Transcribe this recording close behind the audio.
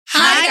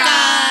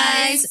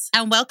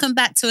and welcome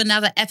back to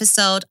another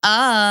episode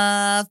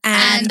of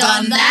And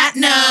on that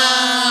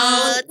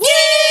note,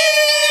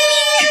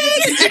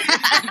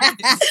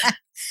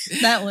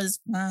 that was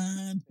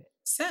fun.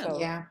 So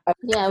yeah,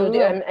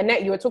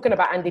 Annette, you were talking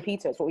about Andy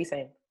Peters. What were you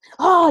saying?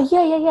 Oh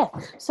yeah.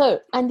 So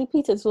Andy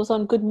Peters was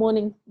on Good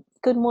Morning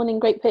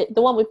Great Britain,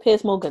 the one with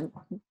Piers Morgan,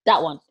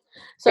 that one.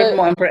 So Good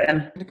Morning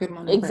Britain. Good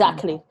Morning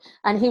exactly, Britain.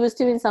 and he was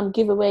doing some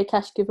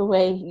cash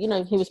giveaway. You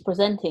know, he was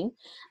presenting,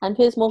 and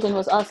Piers Morgan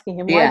was asking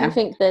him, why do you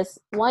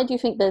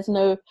think there's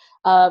no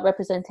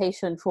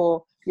representation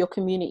for your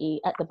community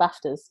at the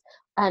BAFTAs?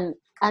 And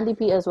Andy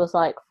Peters was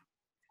like,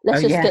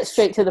 let's get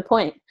straight to the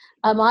point.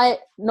 Am I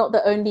not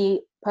the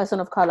only person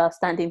of color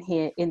standing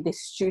here in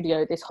this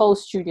whole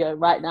studio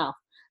right now?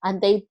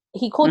 And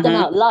he called them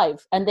out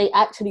live, and they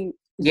actually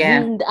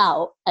zoomed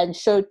out and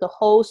showed the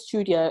whole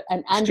studio,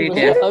 and Andy was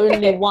the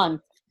only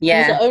one. He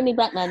was the only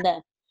black man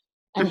there.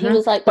 And he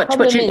was like, the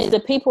problem is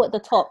the people at the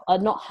top are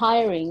not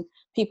hiring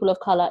people of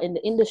color in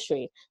the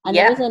industry, and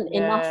there isn't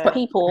enough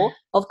people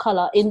of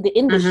color in the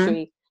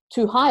industry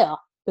to hire,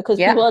 because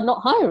people are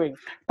not hiring.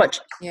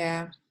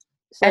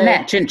 So,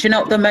 Annette, do you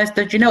know what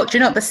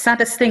the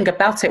saddest thing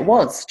about it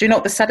was? Do you know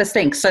what the saddest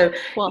thing? So,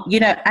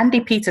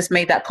 Andy Peters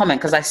made that comment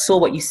because I saw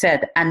what you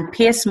said, and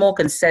Piers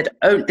Morgan said,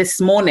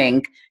 this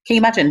morning, can you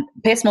imagine?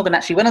 Piers Morgan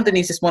actually went on the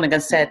news this morning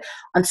and said,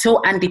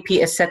 until Andy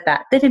Peters said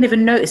that, they didn't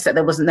even notice that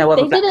there wasn't no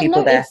other black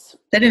people there.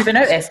 They didn't even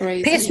notice.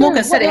 Piers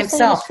Morgan said it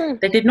himself.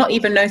 They did not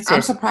even notice.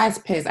 I'm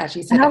surprised Piers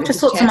actually said it. And I just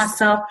thought to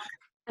myself,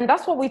 and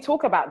that's what we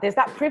talk about. There's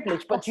that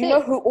privilege. But do you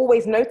know who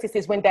always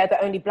notices when they're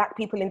the only black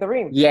people in the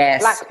room?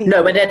 Yes. Black people.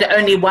 No, when they're the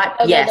only white.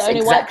 Yes,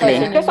 exactly.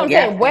 That's what I'm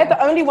saying. We're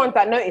the only ones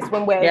that notice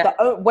when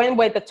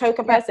we're the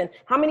token person.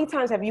 How many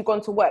times have you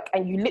gone to work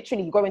and you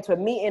go into a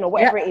meeting or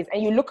whatever it is,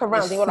 and you look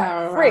around and you're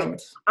like, frick,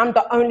 I'm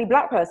the only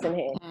black person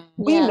here.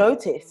 We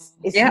notice.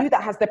 It's you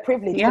that has the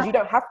privilege, because you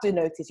don't have to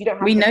notice. You don't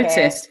have to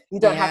notice. Care. You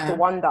don't have to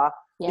wonder.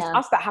 It's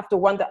us that have to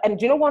wonder. And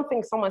do you know one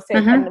thing someone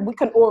said, and we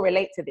can all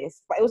relate to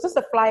this, but it was just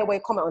a flyaway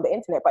comment on the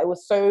internet, but it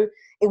was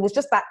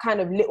just that kind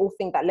of little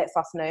thing that lets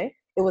us know.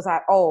 It was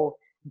like,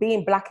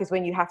 being black is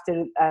when you have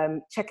to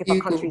check if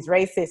a country's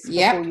racist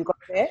before you got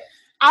there.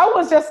 I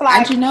was just like,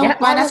 and you know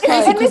why that's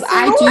crazy, because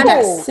I do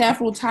that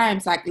several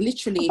times. Like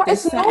literally,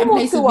 there's certain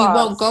places we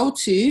won't go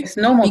to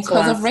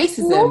because of racism. It's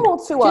normal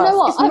to us. Do you know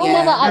what? I've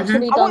never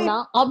actually done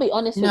that. I'll be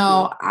honest with you.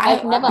 No,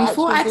 I've never.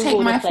 Before I take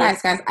my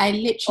flights, guys, I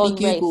literally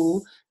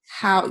Google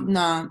how.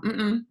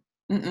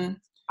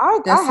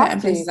 There's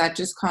certain places I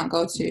just can't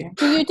go to.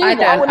 Do you do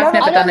that? I've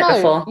never done it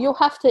before. You'll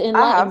have to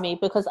enlighten me,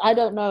 because I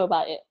don't know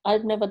about it.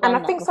 I've never done it.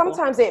 And I think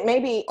sometimes it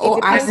maybe...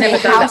 I say,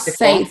 how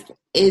safe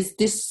is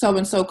this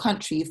so-and-so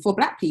country for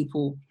black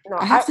people? No,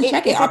 I have to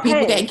check it. Are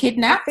people getting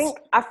kidnapped?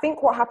 I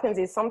think what happens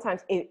is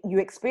sometimes you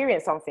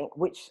experience something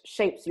which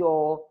shapes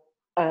your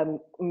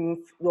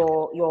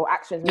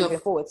actions moving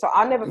forward. So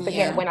I'll never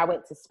forget when I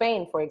went to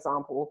Spain, for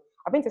example.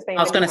 I've been to Spain.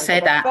 I was going to say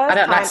that. I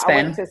don't like Spain.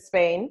 I went to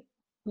Spain.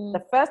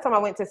 The first time I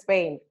went to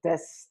Spain, the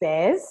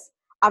stairs.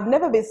 I've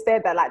never been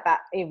stared at like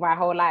that in my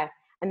whole life.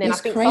 And then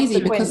it's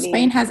crazy because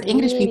Spain has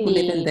English people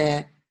living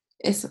there.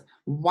 It's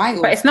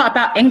wild. But it's not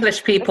about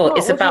English people.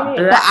 It's about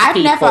black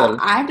people.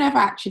 I've never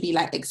actually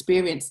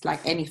experienced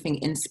anything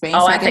in Spain.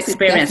 Oh, so I've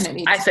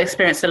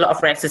experienced a lot of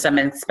racism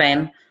in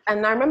Spain.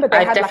 And I remember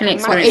I've definitely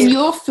experienced. In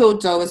your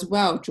field though as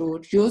well,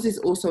 George. Yours is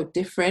also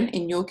different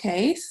in your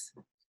case.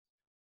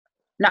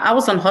 No, I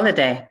was on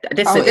holiday.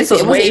 This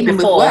was way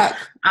before.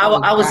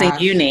 I was in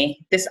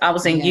uni. I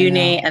was in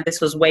uni, and this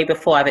was way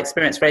before I've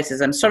experienced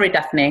racism. Sorry,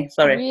 Daphne.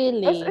 Sorry.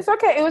 Really? It's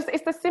okay.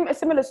 It's a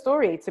similar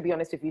story, to be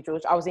honest with you,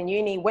 George. I was in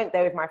uni, went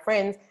there with my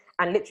friends,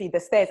 and literally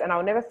the stairs. And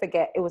I'll never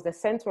forget. It was the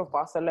center of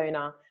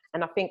Barcelona,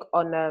 and I think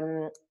on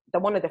the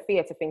one of the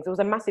theatre things, it was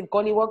a massive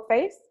gollywog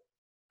face,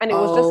 and it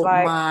was just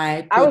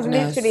like I was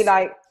literally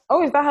like,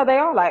 oh, is that how they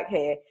are like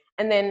here?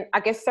 And then I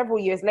guess several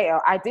years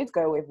later, I did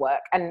go with work.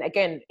 And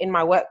again, in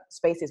my work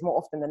spaces, more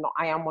often than not,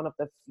 I am one of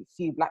the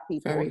few black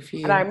people. Very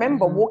few. And I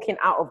remember walking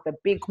out of the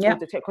big hall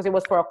because it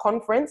was for a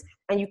conference.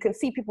 And you can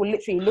see people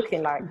literally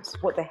looking like,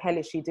 what the hell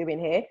is she doing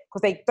here?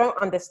 Because they don't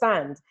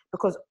understand.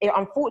 Because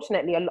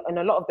unfortunately, in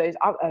a lot of those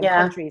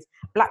countries,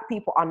 black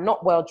people are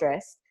not well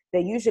dressed.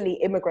 They're usually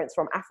immigrants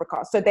from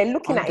Africa. So they're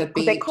looking at it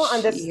because they can't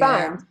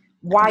understand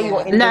why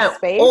you're in this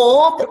space.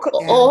 Or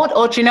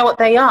do you know what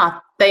they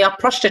are? They are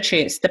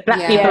prostitutes. The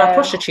black people are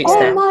prostitutes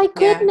there. Oh my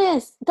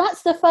goodness.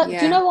 That's the first... Do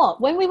you know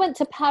what? When we went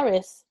to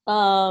Paris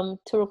to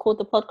record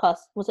the podcast,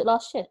 was it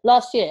last year?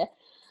 Last year,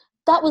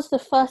 that was the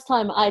first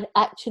time I'd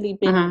actually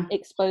been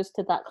exposed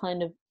to that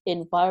kind of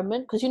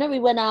environment. Because, we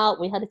went out,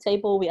 we had a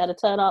table, we had a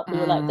turn up, we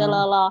were like,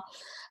 da-la-la.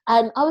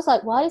 And I was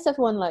like, why is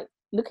everyone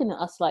looking at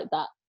us like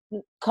that?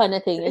 Kind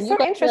of thing. It's so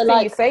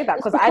interesting you say that,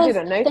 because I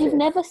didn't notice. They've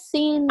never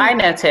seen... I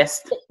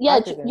noticed.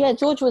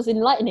 George was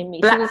enlightening me.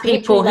 Black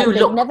people who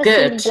look never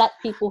good. Seen black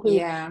people who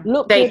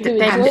look good, who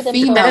and enjoy the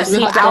females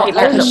without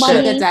their a own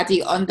money. sugar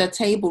daddy on the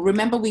table.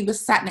 Remember, we were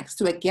sat next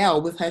to a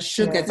girl with her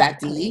sugar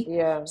daddy.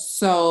 Yeah.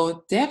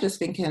 So they're just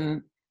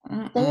thinking,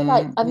 They were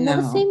like, I've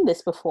never seen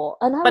this before.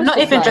 But not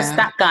even just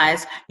that,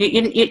 guys.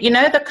 You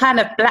know the kind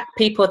of black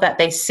people that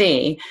they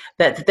see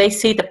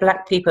the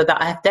black people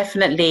that have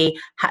definitely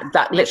had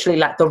that, literally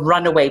like the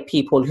runaway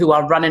people who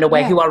are running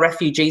away, who are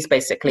refugees,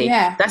 basically.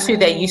 That's who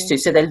they're used to.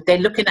 So they're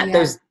looking at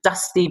those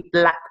dusty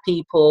black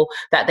people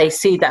that they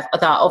see that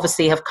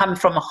obviously have come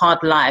from a hard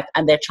life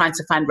and they're trying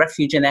to find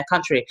refuge in their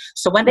country.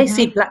 So when they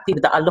see black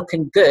people that are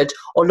looking good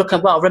or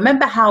looking well,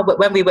 remember how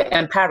when we were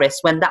in Paris,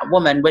 when that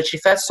woman, when she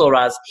first saw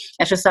us,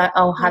 and she was like,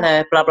 oh,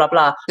 hello, blah, blah,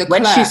 blah.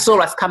 When she saw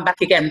us come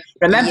back again,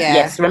 remember?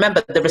 Yes,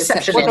 remember the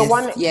receptionist. Remember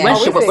when,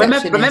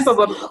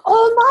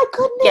 oh my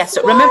goodness. Yes,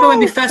 remember when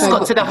we first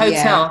got to the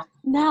hotel?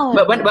 No.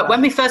 But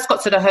when we first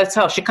got to the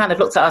hotel, she kind of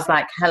looked at us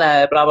like,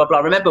 hello, blah, blah, blah.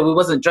 Remember, we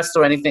wasn't dressed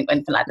or anything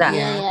like that.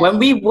 Yeah. When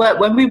we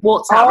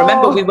walked out,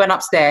 remember, we went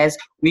upstairs,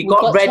 we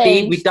got ready,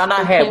 changed, we done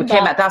our hair, we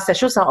came back downstairs.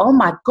 She was like, oh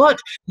my God,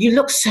 you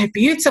look so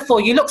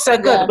beautiful. You look so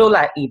good. We were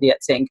like, idiot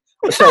thing.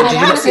 So did you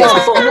not see us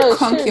before?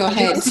 Conk your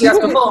head. Did you see us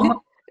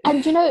before?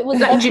 And you know, it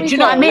was like, do you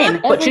know what I mean?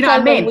 But do you know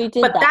what I mean?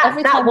 But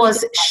that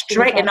was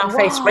straight in our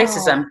face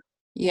racism.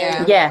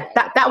 Yeah.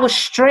 That was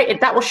straight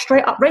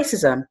up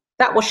racism.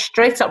 That was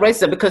straight up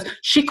racism, because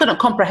she couldn't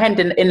comprehend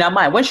in her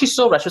mind. When she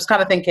saw us, she was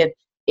kind of thinking,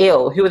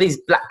 ew, who are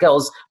these black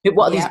girls?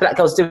 What are these black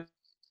girls doing?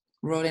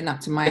 Rolling up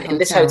to my in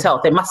this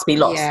hotel, they must be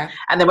lost.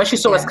 And then when she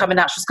saw us coming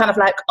out, she was kind of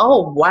like,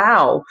 oh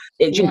wow,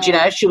 you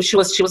know, she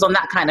was on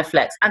that kind of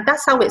flex. And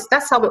that's how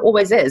it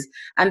always is.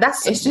 And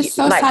that's, it's just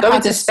so like sad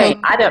going to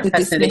Spain. I don't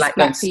personally like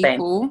going to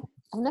Spain.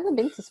 I've never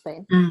been to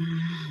Spain.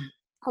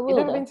 You've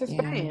never been to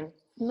Spain?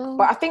 No.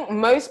 But I think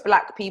most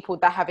black people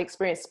that have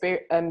experienced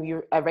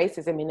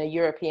racism in a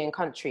European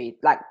country,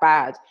 like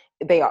bad,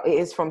 it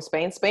is from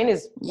Spain. Spain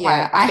is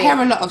I hear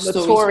a lot of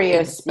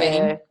notorious stories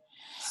in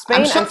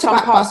Spain. I'm shocked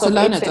about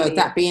Barcelona, though,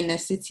 that being a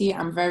city.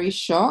 I'm very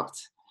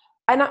shocked.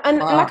 And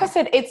like I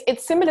said,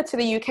 it's similar to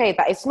the UK,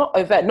 that it's not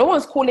overt. No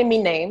one's calling me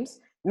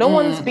names. No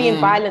one's being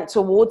violent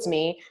towards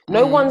me.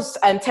 No one's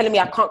telling me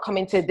I can't come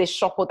into this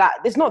shop or that.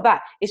 It's not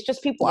that. It's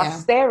just people are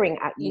staring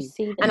at you.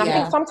 And I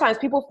think sometimes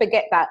people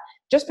forget that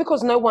just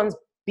because no one's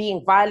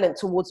being violent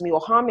towards me or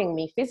harming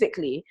me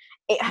physically,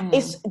 there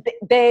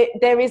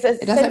is a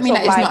it doesn't mean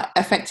that it's not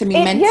affecting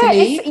me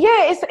mentally.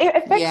 It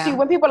affects you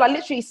when people are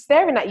literally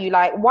staring at you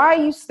like, why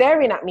are you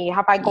staring at me?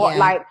 Have I got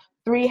like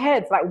 3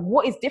 heads? Like,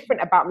 what is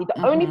different about me?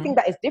 The only thing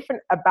that is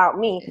different about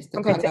me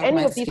compared to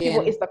any of these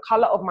people is the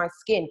color of my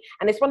skin.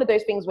 And it's one of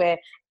those things where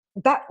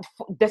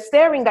the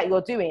staring that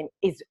you're doing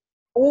is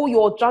all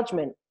your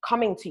judgment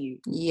coming to you.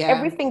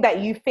 Everything that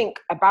you think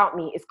about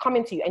me is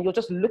coming to you, and you're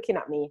just looking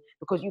at me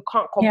because you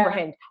can't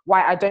comprehend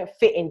why I don't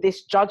fit in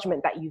this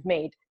judgment that you've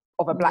made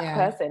of a black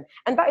person.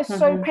 And that is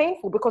so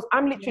painful, because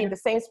I'm literally in the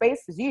same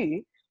space as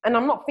you, and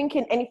I'm not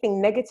thinking anything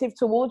negative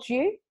towards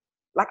you.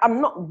 Like,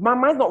 my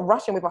mind's not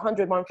rushing with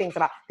 101 things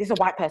about this is a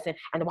white person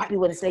and the white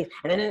people are the slaves.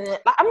 And then,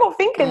 like, I'm not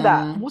thinking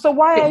that. So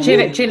why are do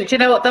you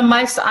know what the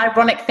most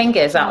ironic thing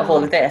is out of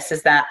all of this?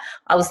 Is that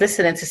I was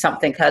listening to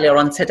something earlier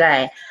on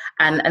today,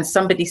 and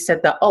somebody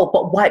said that, oh,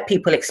 but white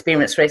people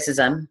experience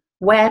racism.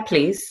 Where,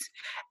 please?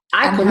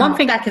 One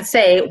thing I can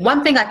say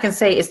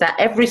is that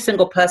every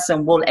single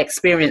person will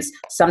experience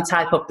some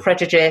type of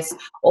prejudice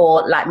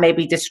or like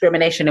maybe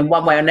discrimination in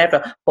one way or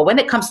another. But when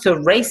it comes to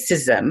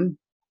racism,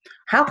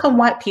 how can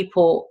white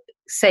people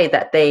say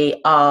that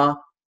they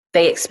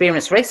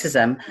experience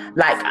racism?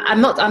 Like,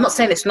 I'm not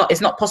saying it's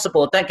not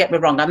possible. Don't get me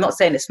wrong. I'm not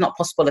saying it's not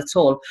possible at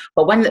all.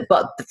 But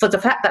for the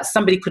fact that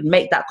somebody could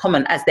make that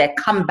comment as their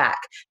comeback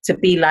to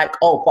be like,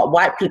 oh, but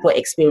white people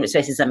experience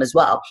racism as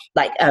well.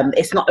 Like,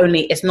 it's not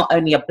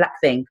only a black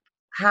thing.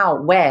 How?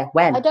 Where?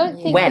 When? I don't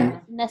think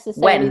that's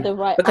necessarily the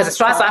right. Because as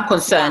far as I'm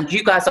concerned,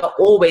 you guys are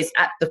always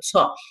at the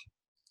top.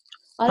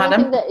 I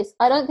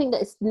don't think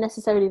that it's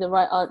necessarily the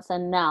right answer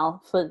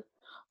now for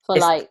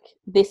like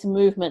this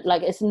movement.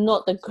 Like, it's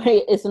not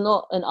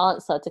an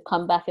answer to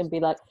come back and be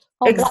like,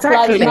 oh, exactly.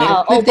 Black Lives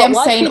Matter. With them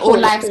saying all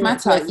lives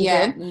matter.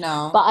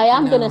 But I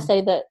am going to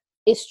say that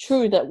it's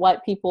true that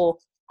white people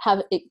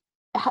have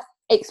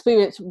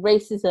experienced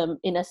racism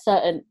in a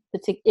certain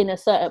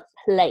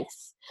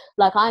place.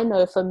 Like, I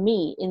know for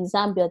me in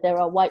Zambia, there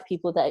are white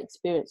people that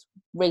experience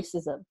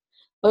racism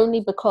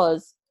only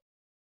because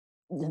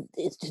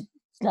it's just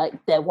like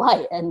they're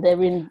white and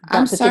they're in that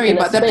I'm sorry,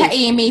 but space. The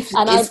petty me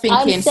is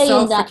thinking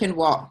so freaking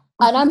what?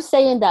 And I'm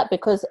saying that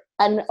because,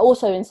 and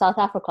also in South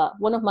Africa,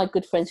 one of my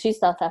good friends, she's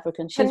South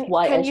African, she's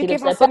white. Can you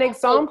give us an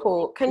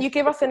example? Can you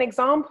give us an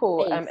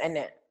example,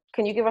 Annette?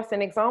 Can you give us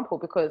an example?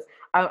 Because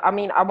I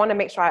mean, I want to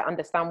make sure I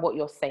understand what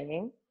you're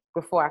saying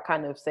before I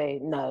kind of say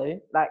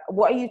no. Like,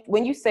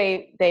 when you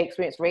say they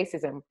experience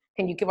racism,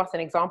 can you give us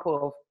an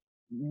example of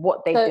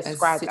what they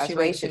describe as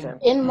racism?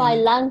 In my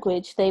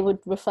language, they would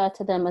refer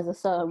to them as a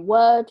certain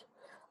word,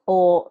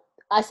 or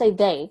I say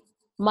they,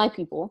 my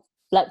people,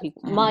 black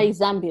people, my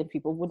Zambian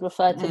people would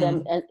refer to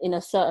them in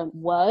a certain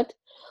word.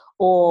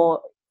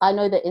 Or I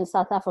know that in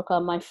South Africa,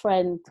 my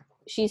friend,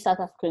 she's South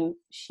African,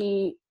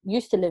 she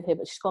used to live here,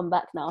 but she's gone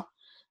back now.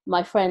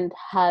 My friend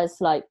has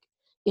like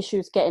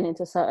issues getting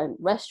into certain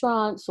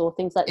restaurants or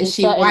things like. Is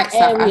she white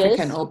South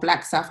African or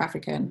black South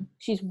African?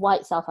 She's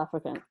white South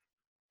African.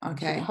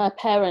 Okay. Her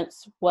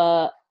parents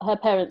are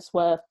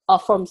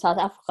from South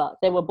Africa.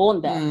 They were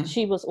born there.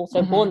 She was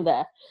also born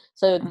there.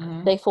 So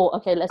they thought,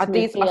 okay, let's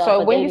move here.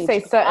 So when you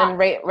say certain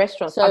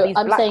restaurants, so are these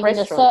I'm black saying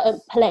restaurants? in a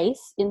certain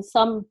place, in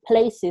some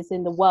places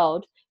in the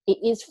world, it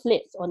is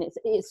flipped on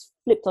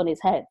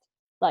its head.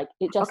 Like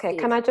it just. Okay,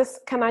 is. can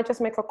I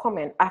just make a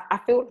comment? I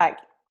feel like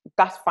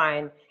that's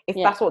fine if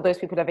that's what those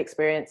people have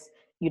experienced.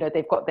 You know,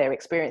 they've got their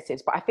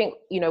experiences. But I think,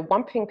 you know,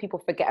 one thing people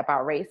forget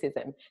about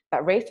racism,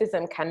 that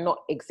racism cannot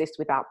exist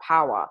without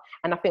power.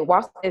 And I think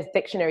whilst there's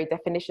dictionary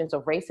definitions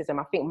of racism,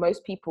 I think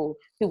most people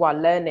who are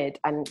learned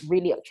and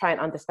really try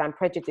and understand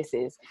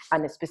prejudices,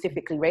 and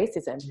specifically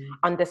racism,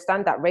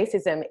 understand that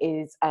racism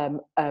is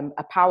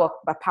a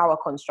power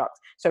construct.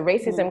 So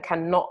racism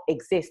cannot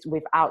exist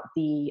without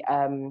the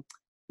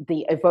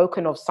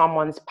evoking of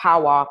someone's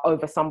power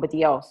over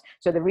somebody else.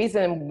 So the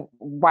reason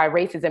why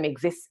racism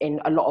exists in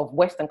a lot of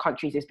Western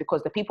countries is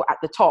because the people at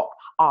the top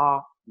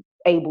are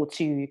able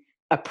to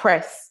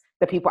oppress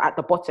the people at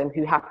the bottom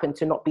who happen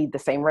to not be the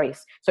same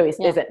race. So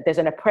there's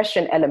an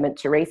oppression element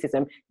to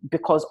racism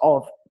because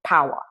of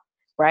power,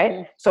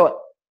 right? So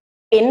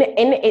in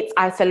its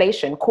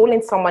isolation,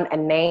 calling someone a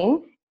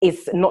name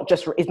is not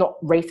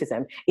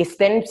racism. It's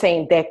then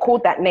saying they're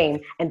called that name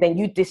and then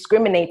you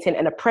discriminating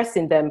and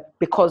oppressing them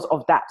because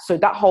of that. So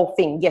that whole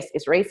thing, yes,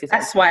 it's racism.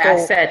 That's why I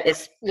said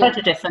it's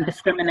prejudice and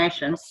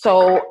discrimination.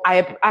 So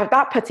I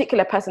that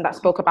particular person that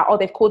spoke about,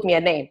 they've called me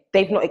a name.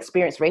 They've not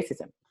experienced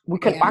racism. I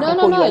can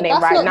call you a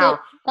name right now.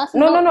 I'm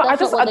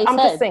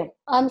just saying.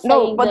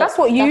 But that's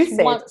what you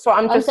said. So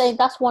I'm saying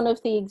that's one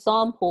of the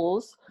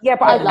examples. Yeah,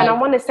 but and I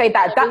want to say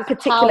that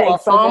particular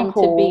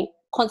example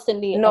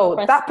constantly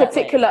that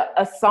particular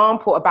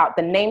example about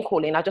the name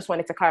calling, I just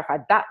wanted to clarify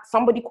that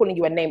somebody calling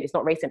you a name is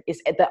not racism.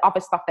 It's the other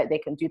stuff that they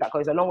can do that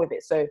goes along with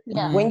it. So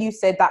when you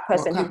said that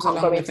person who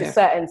can't go into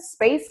certain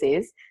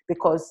spaces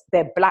because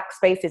they're black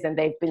spaces and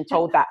they've been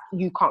told that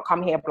you can't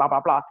come here, blah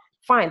blah blah,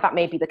 fine, that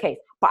may be the case,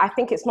 but I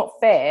think it's not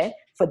fair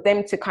for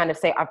them to kind of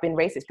say I've been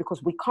racist,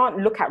 because we can't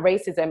look at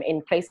racism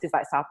in places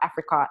like South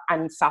Africa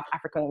and South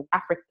African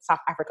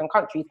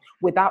countries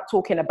without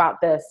talking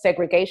about the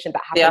segregation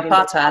that happened in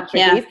those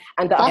countries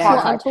and the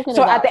apartheid.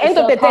 So at the end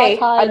of the day,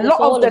 a lot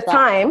of the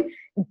time,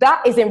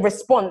 that is in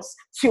response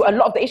to a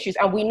lot of the issues.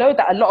 And we know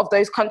that a lot of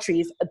those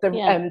countries,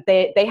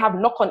 they have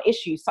knock-on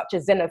issues such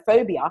as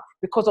xenophobia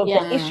because of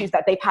the issues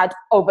that they've had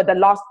over the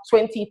last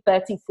 20,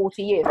 30,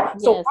 40 years.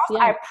 So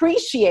I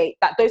appreciate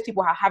that those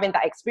people are having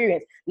that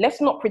experience. Let's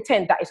not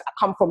pretend that it's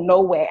come from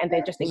nowhere and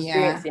they're just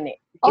experiencing it.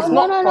 It's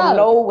not from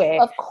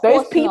nowhere.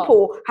 Those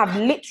people have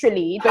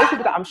literally, those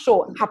people that I'm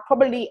sure have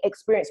probably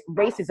experienced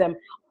racism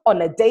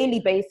on a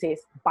daily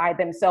basis by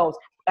themselves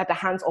at the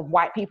hands of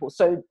white people.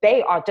 So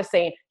they are just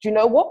saying, do you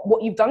know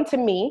what you've done to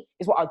me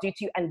is what I'll do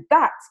to you. And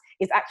that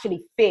is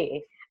actually fear.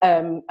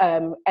 And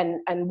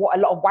what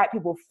a lot of white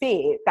people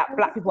fear that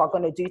black people are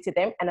going to do to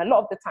them. And a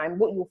lot of the time,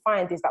 what you'll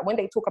find is that when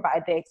they talk about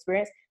their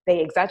experience, they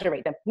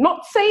exaggerate them.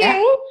 Not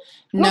saying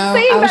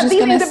that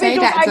these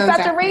individuals are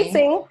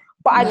exaggerating,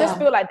 but I just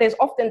feel like there's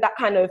often that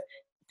kind of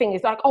thing.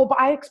 Is like, oh,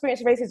 but I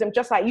experience racism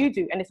just like you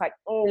do, and it's like,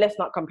 let's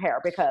not compare,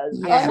 because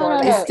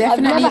it's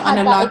definitely on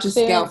a larger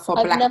scale for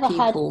black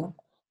people.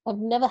 I've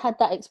never had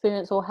that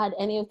experience or had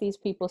any of these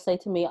people say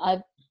to me,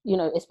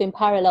 it's been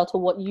parallel to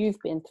what you've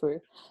been through.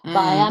 But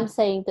I am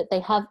saying that they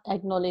have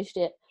acknowledged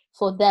it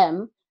for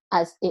them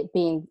as it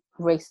being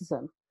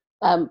racism.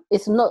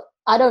 It's not,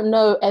 I don't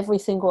know every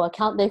single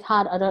account they've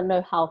had. I don't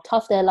know how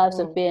tough their lives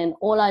have been.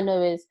 All I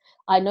know is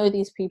I know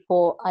these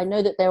people. I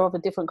know that they're of a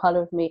different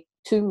color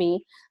to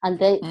me, and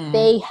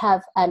they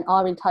have and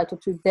are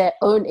entitled to their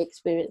own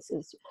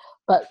experiences.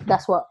 But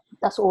that's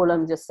all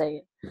I'm just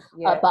saying.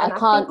 But I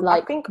can't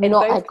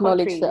not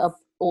acknowledge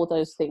all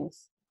those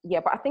things. Yeah,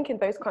 but I think in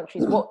those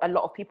countries, what a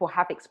lot of people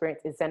have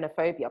experienced is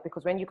xenophobia,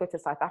 because when you go to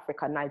South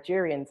Africa,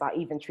 Nigerians are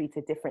even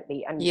treated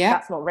differently. And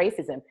that's not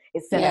racism,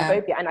 it's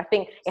xenophobia. Yeah. And I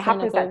think it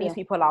happens that these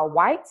people are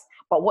white,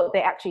 but what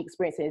they actually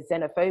experience is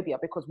xenophobia,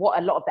 because what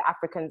a lot of the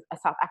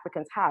South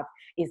Africans have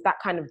is that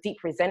kind of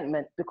deep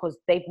resentment because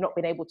they've not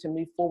been able to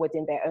move forward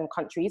in their own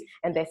countries,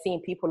 and they're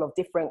seeing people of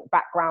different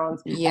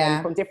backgrounds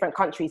from different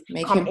countries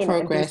come in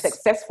and be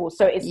successful.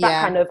 So it's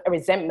that kind of a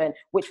resentment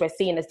which we're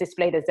seeing as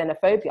displayed as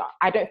xenophobia.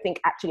 I don't think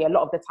actually a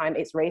lot of the time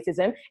it's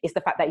racism. It's the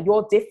fact that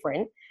you're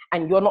different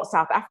and you're not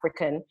South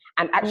African,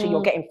 and actually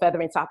you're getting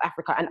further in South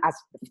Africa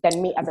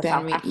than me as a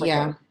South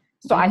African.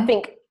 So I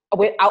think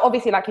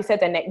obviously, like you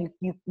said, Annette,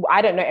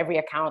 I don't know every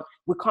account.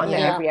 We can't know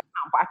every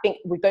account, but I think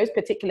with those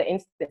particular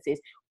instances,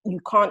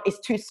 it's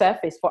too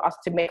surface for us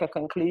to make a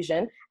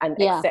conclusion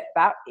and accept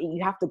that.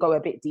 You have to go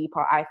a bit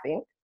deeper, I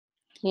think.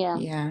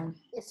 Yeah.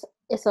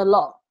 It's a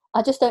lot.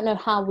 I just don't know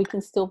how we can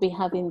still be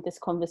having this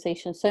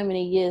conversation so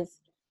many years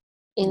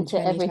into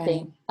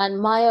everything. And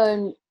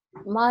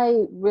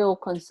my real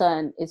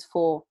concern is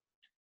for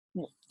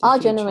our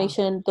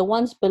generation, the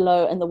ones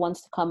below and the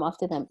ones to come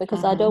after them,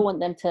 because I don't want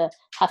them to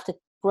have to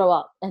grow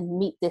up and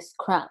meet this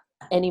crap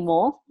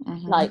anymore.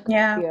 Like,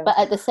 but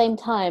at the same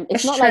time,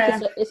 it's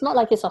not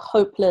like it's a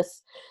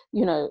hopeless,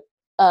 you know,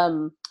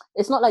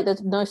 it's not like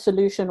there's no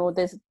solution, or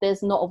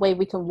there's not a way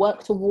we can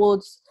work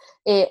towards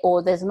it,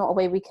 or there's not a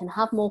way we can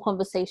have more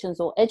conversations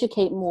or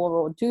educate more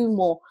or do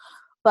more.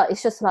 But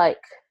it's just like,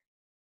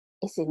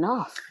 it's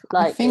enough.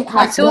 Like, I think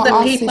until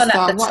the people at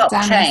the top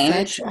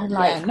change,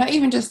 not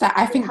even just that.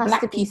 I think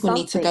black people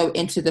need to go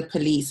into the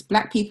police.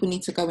 Black people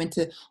need to go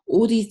into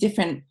all these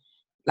different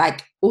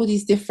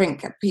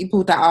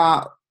people that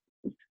are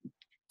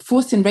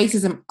forcing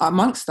racism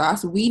amongst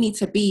us. We need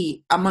to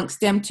be amongst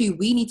them too.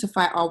 We need to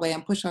fight our way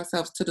and push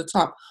ourselves to the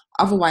top.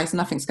 Otherwise,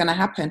 nothing's going to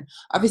happen.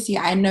 Obviously,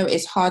 I know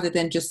it's harder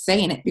than just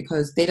saying it,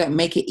 because they don't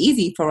make it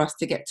easy for us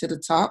to get to the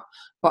top.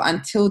 But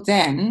until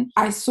then,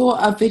 I saw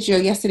a video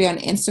yesterday on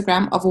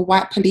Instagram of a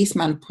white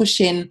policeman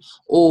pushing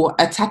or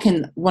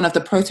attacking one of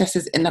the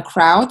protesters in the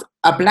crowd,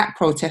 a black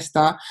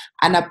protester,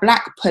 and a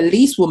black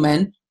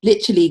policewoman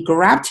literally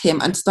grabbed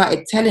him and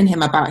started telling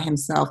him about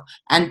himself.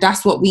 And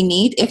that's what we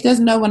need. If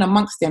there's no one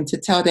amongst them to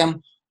tell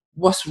them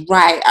what's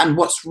right and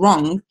what's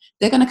wrong,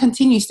 they're going to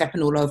continue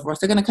stepping all over us.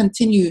 They're going to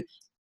continue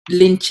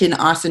lynching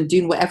us and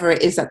doing whatever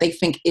it is that they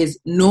think is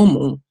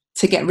normal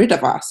to get rid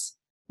of us.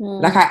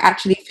 Like, I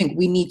actually think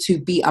we need to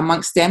be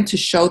amongst them to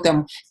show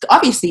them.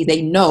 Obviously,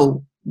 they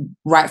know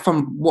right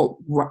from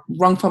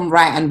wrong from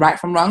right and right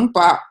from wrong,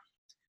 but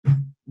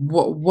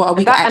what are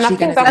we actually going to do? And I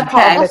think that's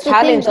part of the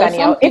challenge,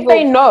 Danielle. If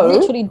they know,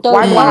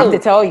 why do I have to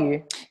tell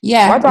you?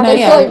 Yeah, they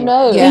don't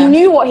know. He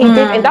knew what he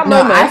did in that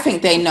moment. I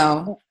think they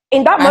know.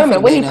 In that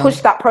moment, when he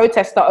pushed that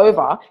protester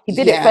over, he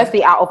did it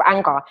firstly out of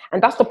anger,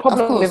 and that's the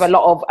problem with a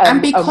lot of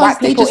and because white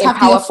they people just in have the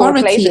powerful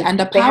authority places. and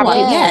the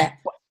power.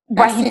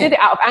 But he did it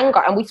out of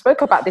anger, and we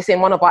spoke about this in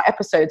one of our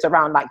episodes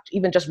around, like,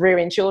 even just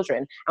rearing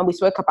children, and we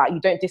spoke about you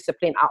don't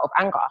discipline out of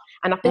anger,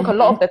 and I think a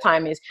lot of the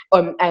time is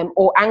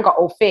or anger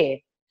or fear.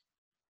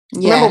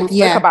 Remember we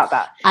spoke about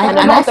that, and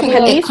a lot of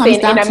the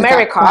policing in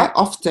America,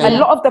 a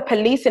lot of the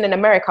policing in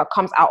America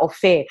comes out of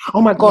fear.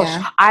 Oh my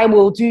gosh, I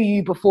will do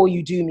you before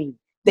you do me.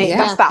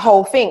 That's that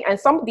whole thing. And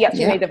somebody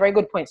actually made a very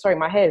good point. Sorry,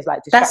 my hair is like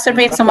that's the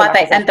reason why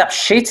they end up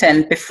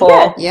shooting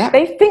before.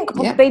 They think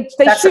they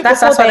that's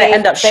why they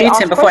end up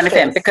shooting before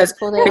anything, because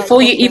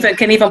before you even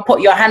can put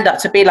your hand up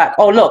to be like,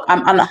 oh look,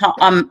 I'm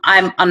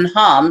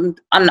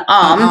unarmed.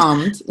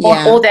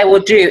 All they will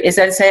do is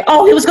then say,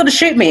 oh, he was going to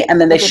shoot me,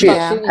 and then they shoot,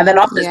 and then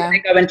after they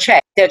go and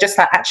check, they're just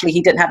like, actually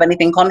he didn't have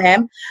anything on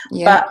him.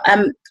 But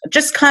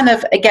just kind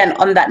of again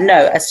on that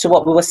note as to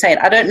what we were saying,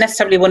 I don't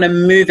necessarily want to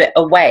move it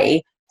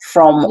away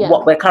from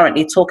what we're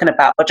currently talking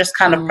about, but just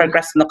kind of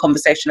progressing the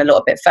conversation a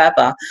little bit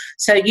further.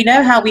 So you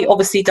know how we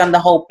obviously done the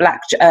whole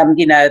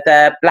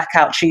the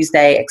Blackout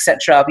Tuesday,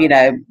 etc.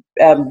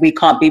 We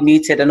can't be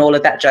muted and all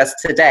of that just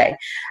today,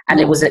 and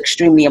it was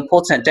extremely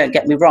important. Don't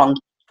get me wrong.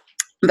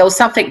 There was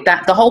something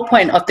that the whole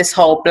point of this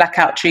whole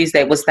Blackout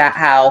Tuesday was that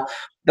how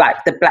like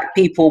the black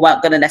people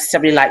weren't going to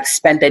necessarily like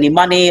spend any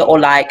money or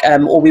like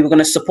or we were going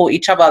to support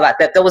each other, like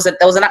that there was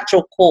an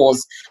actual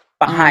cause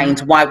behind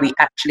why we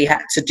actually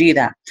had to do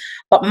that.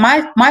 But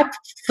my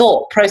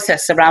thought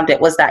process around it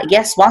was that,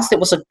 yes, whilst it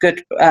was a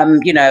good,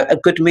 a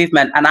good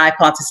movement, and I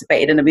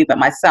participated in the movement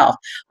myself,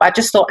 but I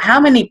just thought, how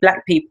many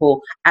black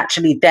people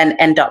actually then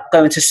end up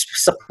going to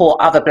support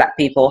other black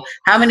people?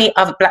 How many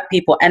other black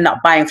people end up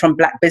buying from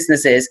black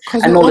businesses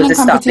and all of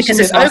this stuff? Because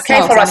it's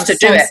okay for us to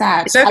do it.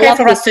 It's okay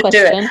for us to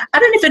do it. I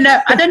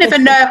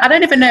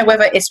don't even know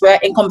whether we're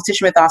in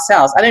competition with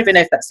ourselves. I don't even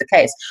know if that's the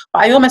case.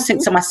 But I almost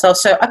think to myself,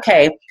 so,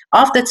 okay,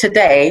 after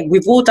today,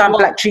 we've all done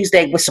Black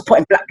Tuesday, we're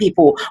supporting black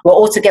people, we're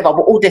all together,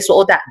 we're all this, we're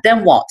all that,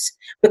 then what?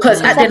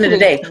 Because at the end of the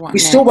day, we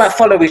still won't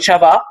follow each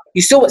other.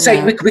 You still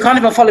so we can't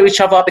even follow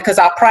each other because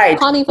our pride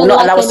will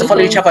not allow us to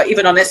follow each other,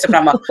 even on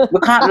Instagram. We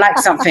can't like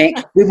something.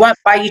 We won't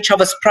buy each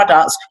other's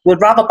products. We'd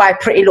rather buy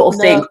Pretty Little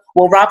Thing.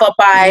 We'll rather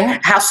buy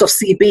House of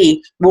CB.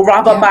 We'll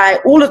rather buy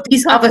all of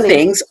these other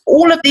things,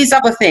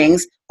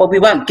 but we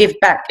won't give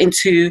back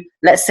into,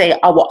 let's say,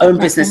 our own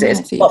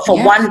businesses. But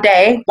for one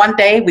day,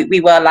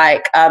 we were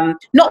like,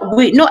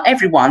 not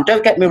everyone,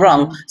 don't get me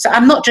wrong. So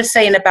I'm not just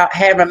saying about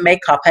hair and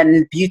makeup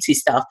and beauty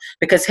stuff,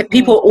 because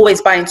people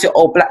always buy into,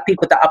 black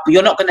people that are,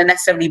 you're not going to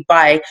necessarily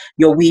buy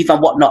your weave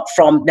and whatnot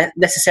from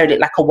necessarily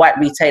like a white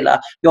retailer.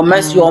 You're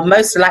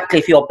most likely,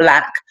 if you're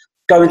black,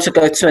 going to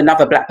go to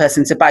another black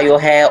person to buy your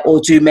hair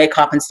or do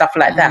makeup and stuff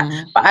like that.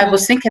 But I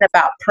was thinking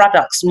about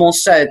products more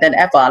so than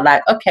ever.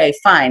 Like, okay,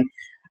 fine.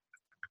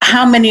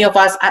 How many of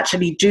us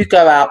actually do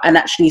go out and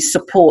actually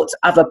support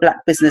other black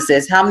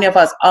businesses? How many of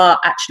us are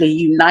actually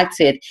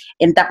united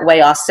in that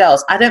way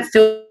ourselves? I don't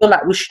feel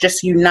like we should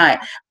just unite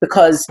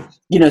because,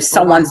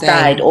 someone's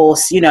died or,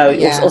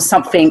 or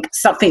something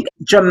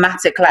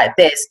dramatic like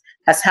this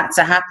has had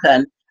to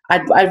happen.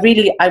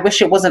 I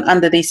wish it wasn't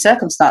under these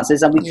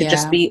circumstances and we could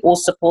just be all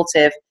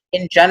supportive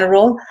in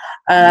general.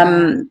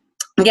 It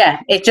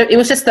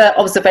was just the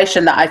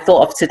observation that I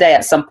thought of today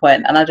at some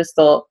point, and I just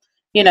thought,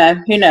 who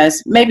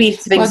knows? Maybe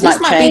things might change.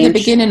 This might be the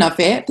beginning of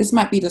it. This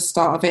might be the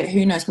start of it.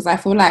 Who knows? Because I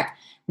feel like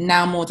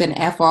now more than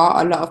ever,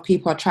 a lot of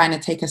people are trying to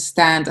take a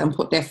stand and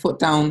put their foot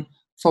down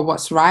for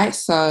what's right.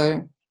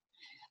 So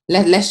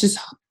let's just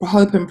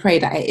hope and pray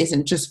that it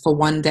isn't just for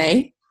one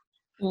day.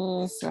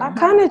 So. I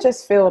kind of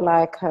just feel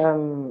like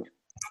I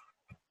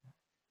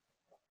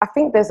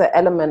think there's an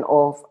element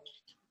of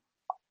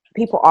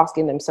people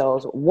asking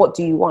themselves, what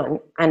do you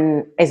want?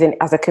 And as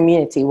a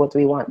community, what do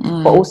we want?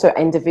 But also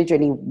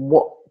individually,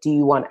 what do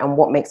you want and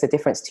what makes a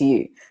difference to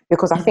you?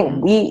 Because I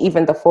think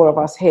even the four of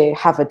us here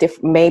have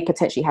may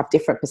potentially have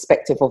different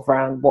perspective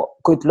around what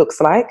good looks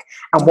like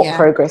and what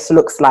progress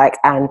looks like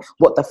and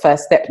what the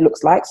first step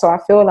looks like. So I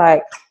feel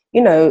like,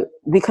 you know,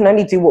 we can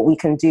only do what we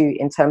can do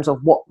in terms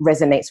of what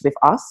resonates with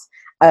us.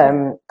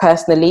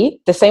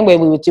 Personally, the same way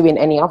we would do in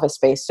any other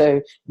space. So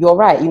you're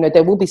right, you know,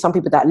 there will be some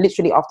people that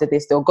literally after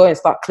this, they'll go and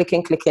start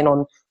clicking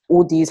on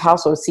all these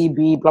household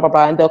CB, blah, blah,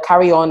 blah, and they'll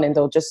carry on and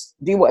they'll just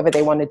do whatever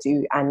they want to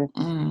do. And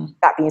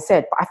that being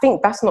said, but I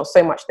think that's not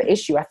so much the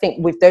issue. I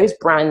think with those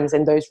brands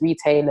and those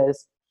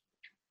retailers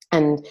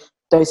and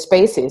those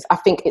spaces, I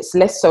think it's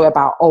less so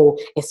about, oh,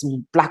 it's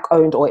Black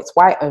owned or it's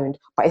white owned,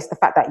 but it's the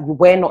fact that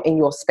we're not in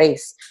your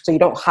space. So you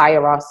don't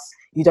hire us.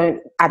 You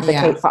don't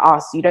advocate for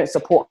us. You don't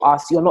support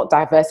us. You're not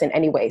diverse in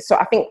any way. So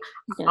I think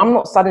I'm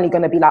not suddenly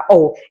going to be like,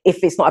 oh,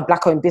 if it's not a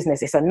Black-owned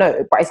business, it's a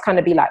no. But it's kind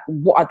of be like,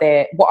 what are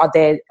their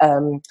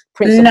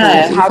principles?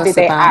 No. How did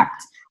they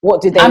act? What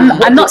did they?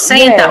 I'm not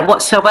saying that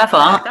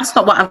whatsoever. That's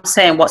not what I'm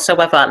saying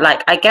whatsoever.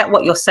 Like, I get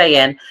what you're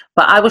saying,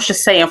 but I was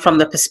just saying from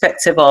the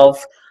perspective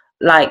of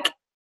like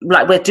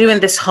we're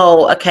doing this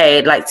whole,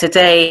 okay, like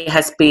today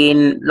has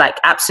been like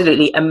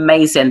absolutely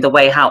amazing the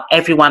way how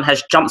everyone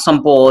has jumped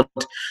on board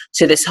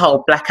to this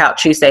whole Blackout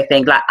Tuesday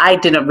thing. Like I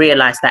didn't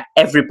realize that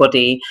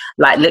everybody,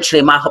 like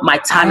literally my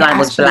timeline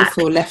was black.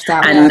 Left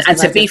out and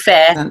to be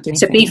fair,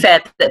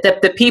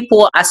 the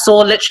people, I saw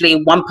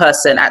literally one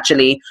person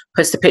actually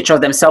post a picture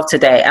of themselves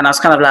today, and I was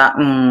kind of like,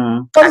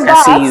 I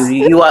can see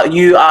you.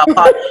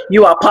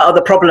 You are part of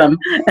the problem.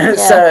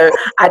 So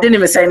I didn't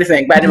even say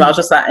anything, but anyway, I was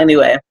just like,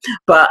 anyway.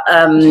 But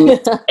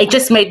it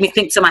just made me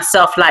think to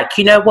myself, like,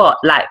 you know what,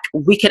 like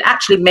we could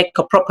actually make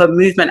a proper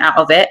movement out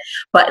of it,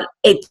 but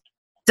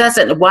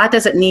why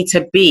does it need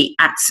to be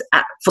at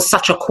for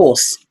such a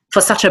course,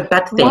 for such a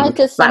bad thing?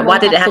 Why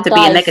did it have to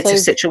be a negative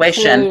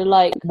situation?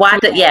 Why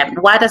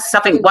does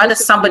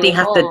somebody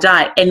have to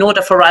die in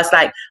order for us?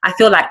 Like, I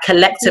feel like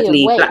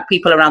collectively Black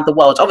people around the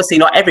world, obviously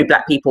not every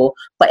Black people,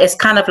 but it's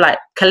kind of like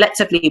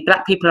collectively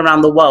Black people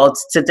around the world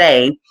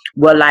today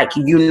were like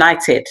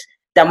united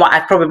than what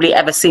I've probably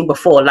ever seen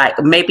before. Like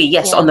maybe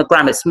on the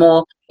gram it's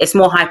more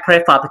high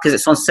profile because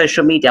it's on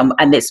social media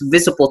and it's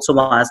visible to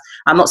us.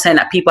 I'm not saying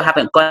that people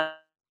haven't gone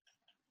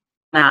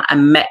out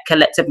and met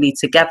collectively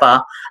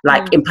together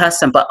like in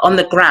person, but on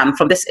the gram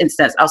from this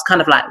instance I was kind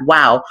of like,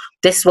 wow,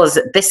 this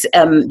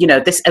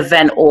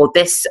event or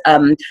this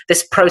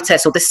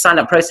protest or this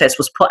silent protest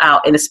was put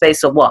out in a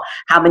space of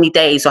how many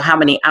days or how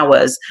many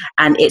hours,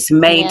 and it's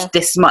made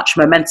this much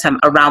momentum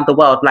around the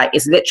world. Like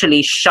it's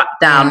literally shut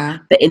down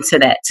the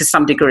internet to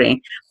some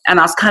degree. And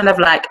I was kind of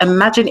like,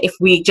 imagine if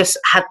we just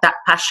had that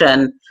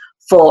passion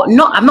for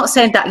I'm not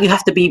saying that you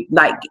have to be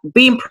like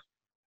being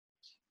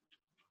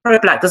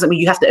pro-Black doesn't mean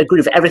you have to agree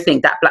with everything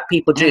that Black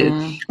people do,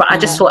 but I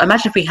just thought,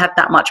 imagine if we had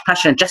that much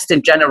passion just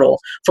in general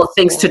for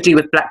things to do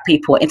with Black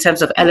people in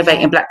terms of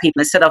elevating Black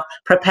people instead of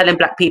propelling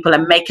Black people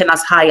and making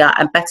us higher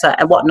and better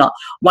and whatnot.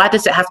 Why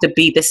does it have to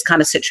be this kind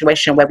of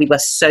situation where we were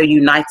so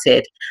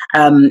united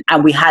and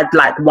we had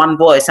like one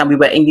voice and we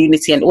were in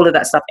unity and all of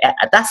that stuff?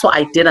 That's what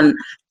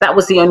that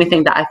was the only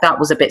thing that I felt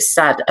was a bit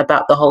sad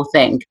about the whole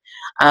thing.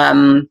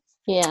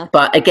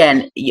 But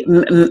again,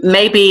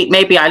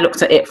 maybe I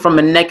looked at it from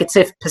a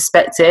negative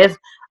perspective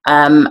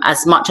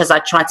as much as I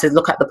tried to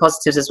look at the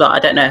positives as well. I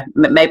don't know.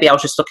 Maybe I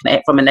was just looking at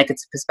it from a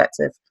negative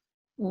perspective.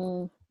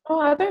 Oh,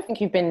 I don't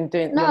think you've been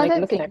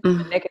looking at it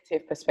from a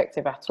negative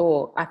perspective at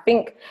all. I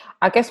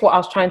guess what I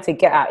was trying to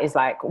get at is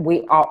like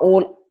we are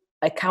all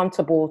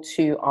accountable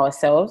to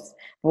ourselves.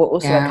 We're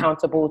also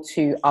accountable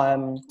to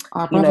our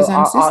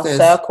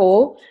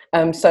circle.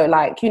 So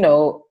like,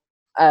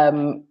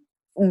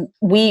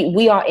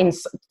 we are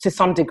to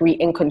some degree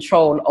in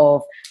control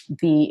of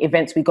the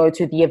events we go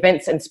to, the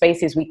events and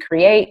spaces we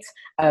create,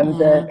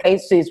 the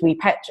places we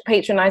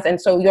patronize. And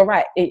so you're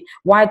right.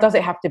 Why does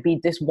it have to be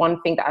this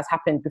one thing that has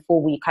happened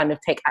before we kind of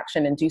take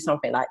action and do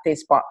something like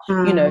this? But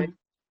I'm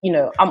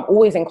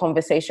always in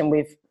conversation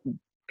with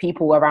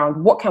people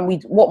around what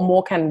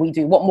more can we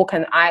do? What more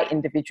can I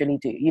individually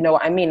do? You know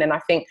what I mean? And I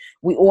think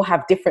we all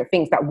have different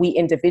things that we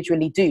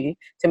individually do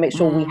to make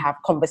sure we have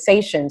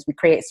conversations, we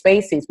create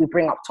spaces, we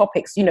bring up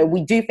topics,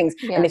 we do things.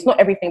 And it's not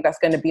everything that's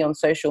going to be on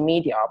social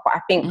media, but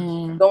I think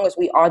as long as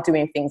we are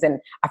doing things,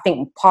 and I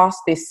think past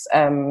this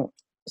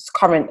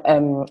current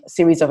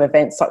series of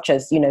events such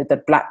as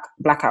the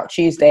Blackout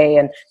Tuesday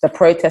and the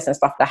protests and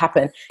stuff that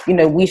happen,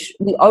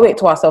 we owe it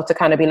to ourselves to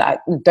kind of be like,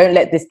 don't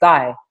let this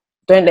die.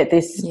 Don't let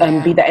this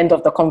be the end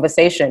of the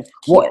conversation.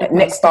 What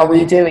next are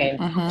we doing?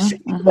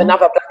 Should we do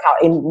another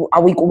blackout?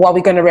 Are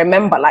we going to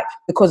remember? Like,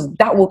 because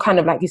that will kind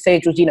of, like you say,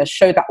 Georgina,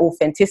 show that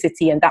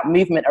authenticity and that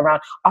movement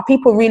around. Are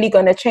people really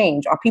going to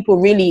change? Are people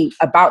really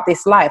about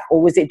this life,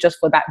 or was it just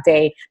for that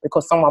day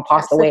because someone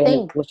passed away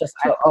and it was just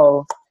like,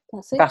 oh,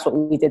 that's what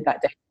we did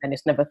that day, and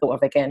it's never thought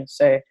of again?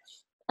 So,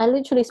 I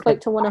literally spoke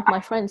to one of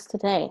my friends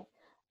today.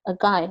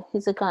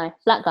 He's a guy,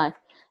 black guy,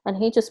 and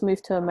he just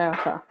moved to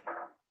America.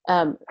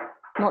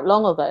 Not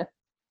long ago,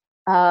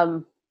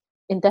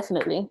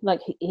 indefinitely, like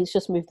he's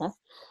just moved there.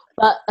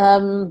 But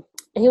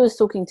he was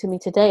talking to me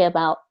today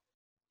about,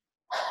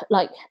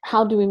 like,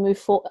 how do we move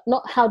forward?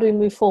 Not how do we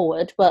move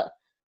forward, but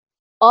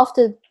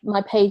after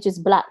my page is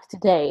black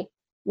today,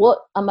 what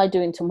am I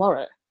doing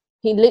tomorrow?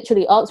 He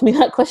literally asked me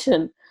that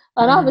question,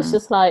 and I was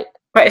just like,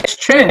 but it's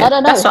true. I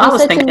don't know. That's what I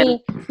was thinking.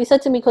 He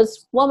said to me,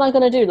 because what am I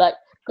going to do? Like,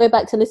 go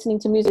back to listening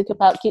to music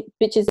about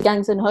bitches,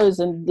 gangs and hoes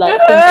and like,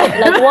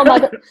 like what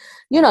am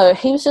I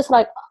he was just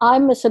like,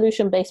 I'm a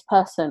solution-based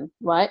person,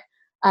 right?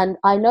 And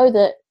I know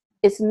that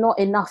it's not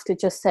enough to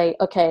just say,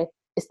 okay,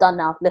 it's done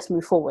now, let's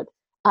move forward.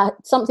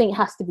 Something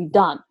has to be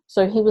done.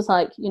 So he was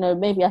like,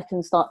 maybe I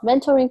can start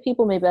mentoring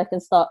people, maybe I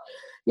can start,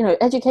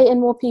 educating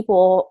more people,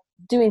 or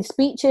doing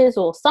speeches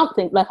or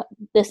something. Like,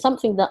 there's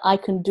something that I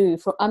can do.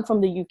 I'm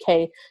from the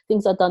UK,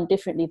 things are done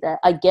differently there,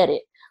 I get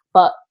it,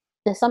 but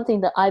there's something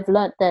that I've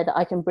learned there that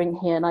I can bring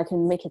here and I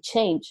can make a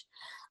change.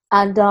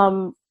 And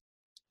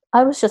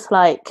I was just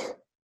like,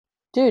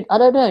 dude, I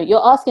don't know.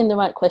 You're asking the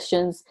right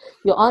questions.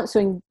 You're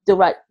answering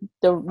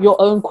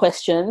your own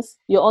questions.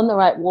 You're on the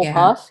right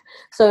warpath.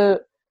 So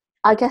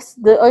I guess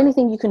the only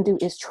thing you can do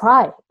is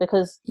try,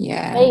 because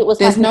it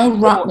wasn't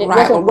working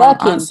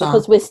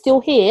because we're still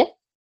here.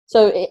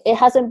 So it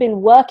hasn't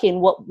been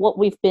working what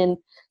we've been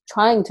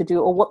trying to do,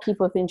 or what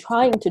people have been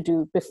trying to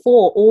do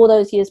before, all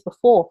those years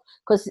before,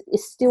 because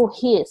it's still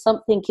here.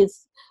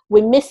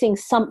 We're missing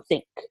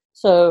something.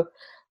 So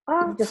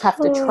you just have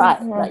to try.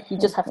 Like, you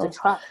just have to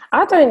try.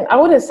 I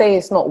wouldn't say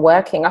it's not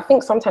working. I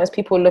think sometimes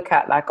people look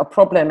at like a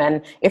problem,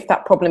 and if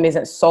that problem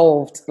isn't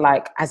solved,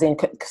 like as in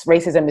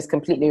racism is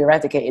completely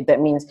eradicated, that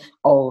means,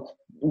 oh,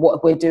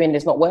 what we're doing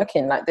is not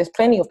working. Like, there's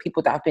plenty of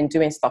people that have been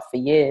doing stuff for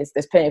years.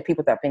 There's plenty of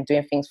people that have been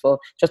doing things for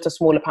just a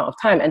small amount of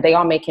time, and they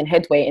are making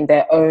headway in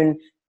their own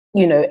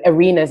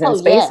arenas and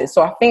spaces.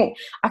 So I think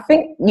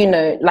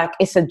like,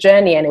 it's a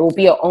journey, and it will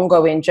be an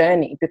ongoing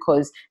journey,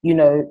 because we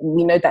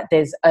know that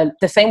there's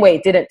the same way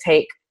it didn't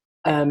take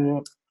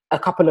a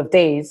couple of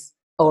days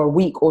or a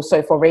week or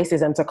so for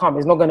racism to come.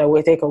 It's not going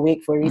to take a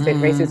week for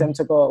racism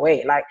to go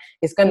away. Like,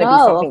 it's going to be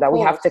something that we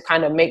have to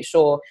kind of make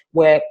sure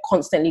we're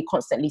constantly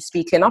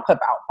speaking up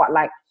about. But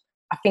like,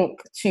 I think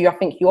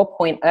your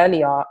point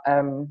earlier,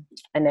 and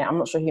I'm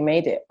not sure who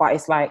made it, but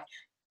it's like,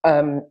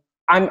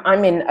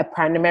 I'm in a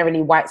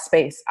primarily white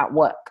space at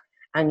work,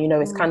 and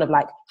it's kind of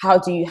like, how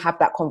do you have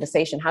that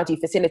conversation? How do you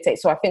facilitate?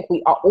 So I think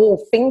we are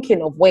all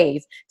thinking of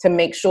ways to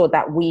make sure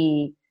that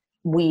we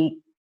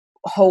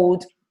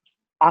hold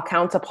our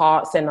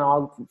counterparts and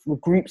our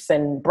groups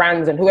and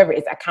brands and whoever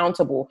is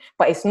accountable.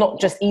 But it's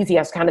not just easy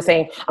as kind of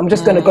saying, I'm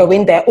just going to go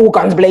in there all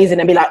guns blazing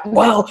and be like,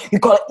 well, you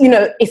got,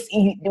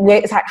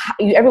 it's like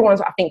everyone's,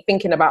 I think,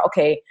 thinking about,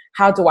 okay,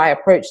 how do I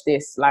approach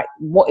this? Like,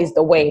 what is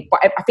the way?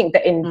 But I think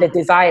that the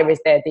desire is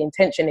there, the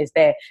intention is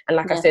there. And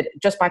like I said,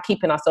 just by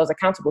keeping ourselves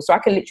accountable. So I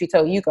can literally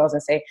tell you girls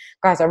and say,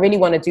 guys, I really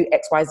want to do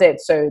X, Y, Z.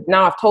 So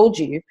now I've told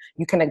you,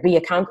 you can be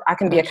I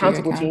can be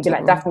accountable to you. Be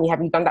like, Daphne,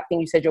 have you done that thing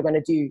you said you're going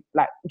to do?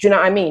 Like, do you know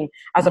what I mean?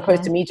 As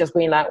opposed to me just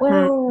being like,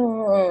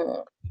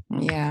 well,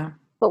 yeah.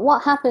 But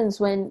what happens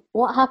when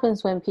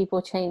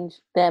people change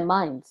their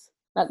minds?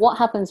 Like, what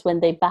happens when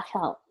they back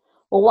out?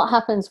 Or what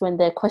happens when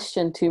they're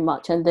questioned too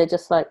much and they're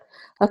just like,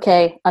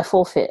 okay, I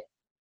forfeit?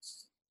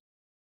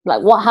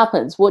 Like, what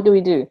happens? What do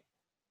we do?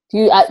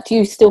 Do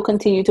you still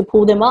continue to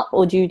pull them up,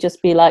 or do you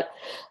just be like,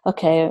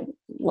 okay,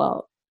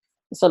 well,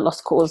 it's a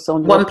lost cause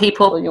on when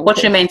people what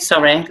do you mean,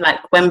 sorry? Like,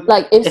 when,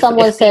 like, if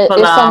someone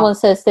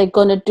says they're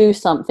gonna do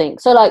something.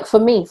 So like, for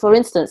me, for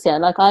instance,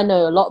 like, I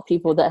know a lot of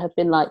people that have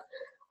been like,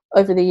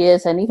 over the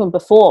years, and even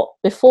before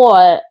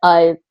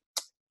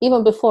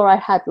I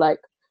had like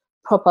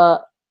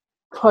proper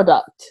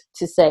product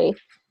to say,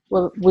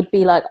 would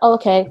be like, oh,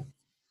 okay,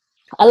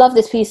 I love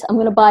this piece, I'm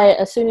gonna buy it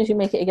as soon as you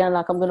make it again.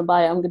 Like, I'm gonna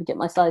buy it, I'm gonna get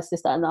my size,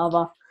 this, that and the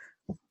other.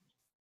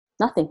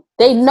 Nothing.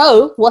 They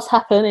know what's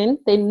happening.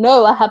 They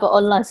know I have an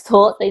online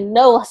store. They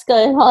know what's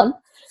going on.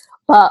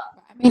 But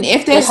I mean,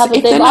 if they're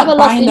not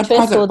buying the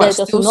product but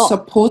still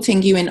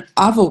supporting you in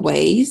other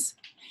ways,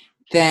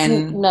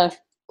 then no,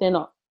 they're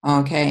not.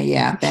 Okay,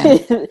 yeah. Then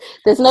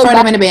there's no. Throw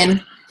them in the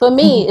bin. For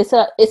me,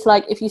 it's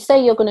like, if you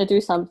say you're going to do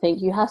something,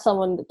 you have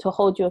someone to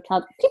hold you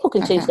accountable. People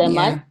can change their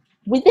mind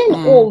within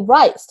all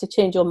rights to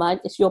change your mind.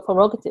 It's your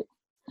prerogative.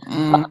 But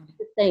I'm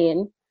just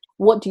saying,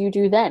 what do you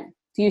do then?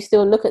 Do you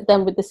still look at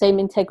them with the same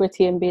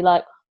integrity and be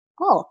like,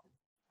 oh?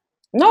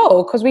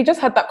 No, because we just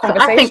had that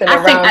conversation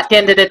I think at the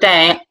end of the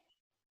day...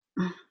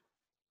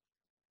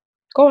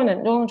 Go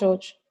on,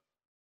 George.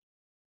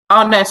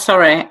 Oh no,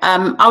 sorry.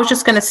 I was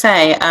just going to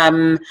say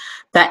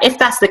that if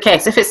that's the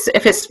case, if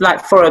it's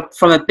like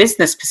from a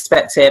business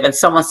perspective, and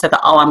someone said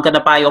that, oh, I'm going to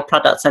buy your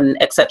products and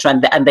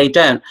etc., and they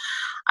don't,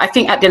 I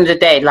think at the end of the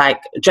day,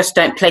 like, just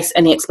don't place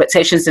any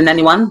expectations in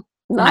anyone.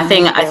 No, I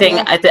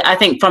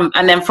think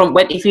from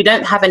when, if you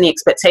don't have any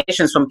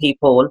expectations from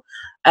people,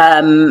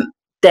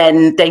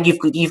 then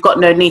you've got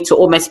no need to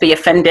almost be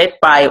offended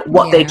by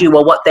what they do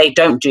or what they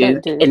don't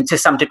do to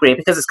some degree,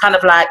 because it's kind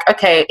of like,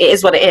 okay, it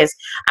is what it is.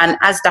 And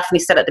as Daphne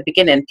said at the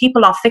beginning,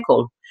 people are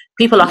fickle.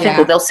 People are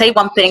fickle. They'll say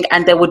one thing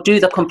and they will do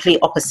the complete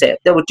opposite.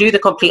 They will do the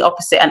complete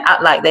opposite and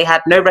act like they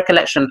had no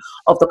recollection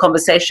of the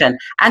conversation.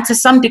 And to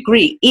some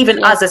degree,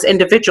 even us as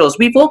individuals,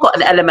 we've all got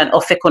an element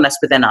of fickleness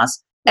within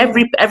us.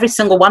 Every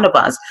single one of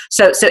us.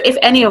 So if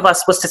any of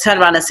us was to turn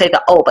around and say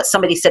that, oh, but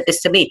somebody said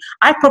this to me,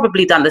 I've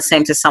probably done the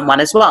same to someone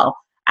as well.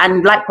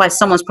 And likewise,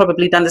 someone's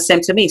probably done the same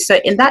to me. So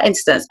in that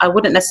instance, I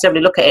wouldn't necessarily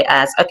look at it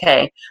as,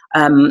 okay,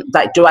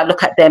 like, do I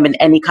look at them in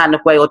any kind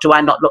of way, or do I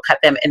not look at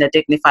them in a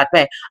dignified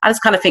way? I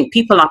just kind of think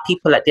people are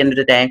people at the end of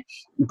the day.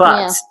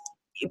 But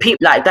people,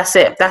 like, that's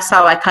it. That's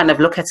how I kind of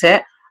look at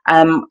it.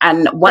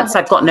 And once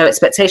I've got no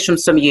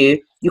expectations from you,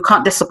 you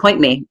can't disappoint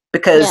me,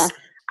 because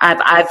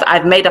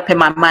I've made up in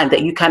my mind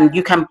that you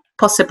can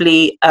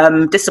possibly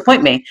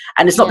disappoint me,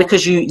 and it's not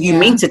because you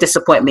mean to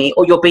disappoint me,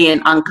 or you're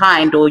being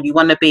unkind, or you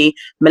want to be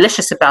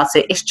malicious about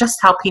it. It's just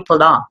how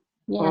people are.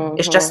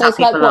 It's just how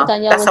people are.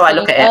 That's how I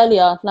look at it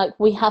earlier. Like,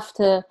 we have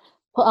to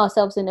put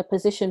ourselves in a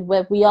position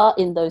where we are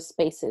in those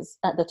spaces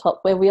at the top,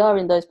 where we are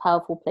in those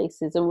powerful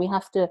places, and we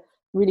have to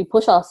really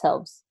push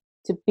ourselves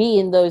to be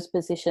in those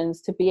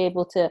positions, to be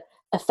able to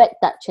affect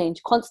that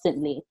change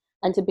constantly,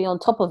 and to be on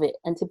top of it,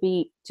 and to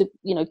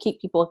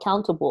keep people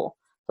accountable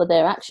for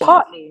their actions.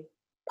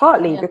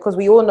 Partly because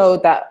we all know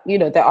that,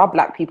 there are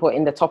Black people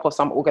in the top of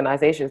some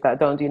organizations that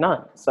don't do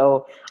none.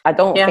 So I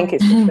don't think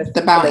it's just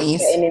the bounties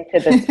getting into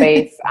the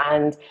space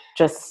and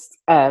just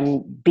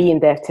being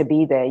there to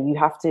be there. You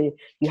have to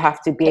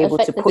be able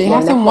to put your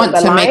neck on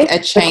the line. They have to want to make a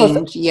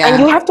change, and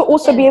you have to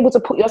also be able to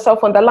put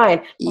yourself on the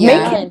line.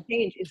 Making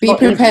change is be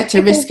prepared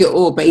to risk it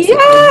all, basically.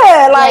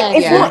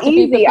 It's not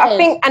easy. I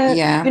think, and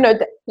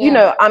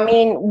I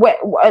mean,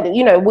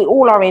 we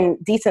all are in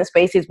decent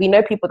spaces. We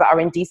know people that are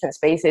in decent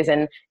spaces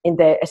and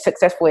they're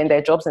successful in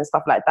their jobs and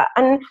stuff like that.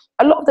 And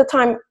a lot of the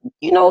time,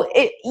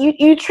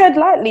 you tread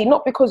lightly,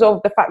 not because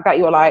of the fact that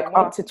you're like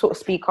up to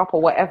speak up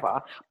or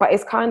whatever, but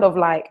it's kind of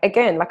like,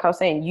 again, like I was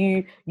saying,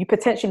 you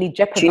potentially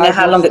jeopardize. Do you know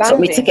how long it took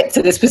me to get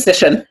to this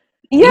position?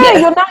 Yeah,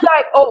 you're not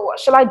like, oh,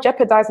 shall I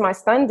jeopardize my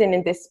standing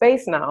in this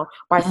space now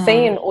by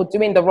saying or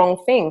doing the wrong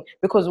thing?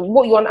 Because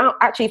what you're now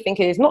actually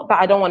thinking is not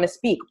that I don't want to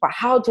speak, but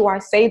how do I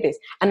say this?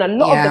 And a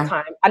lot of the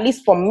time, at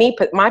least from me,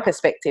 my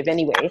perspective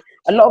anyway,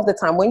 a lot of the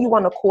time when you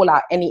want to call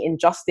out any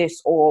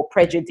injustice or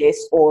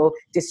prejudice or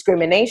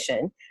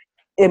discrimination,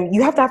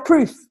 you have to have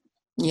proof.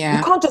 Yeah.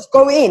 You can't just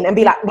go in and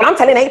be like, well, I'm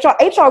telling HR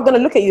are going to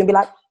look at you and be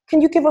like, can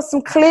you give us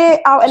some clear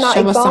out and out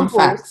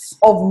examples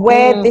of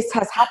where this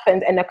has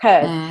happened and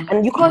occurred?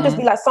 And you can't just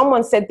be like,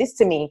 someone said this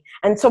to me.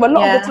 And so a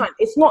lot of the time,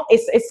 it's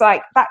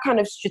like that kind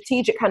of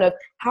strategic kind of,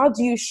 how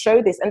do you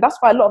show this? And that's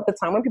why a lot of the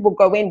time when people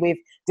go in with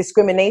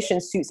discrimination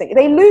suits,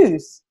 they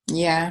lose.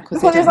 Yeah,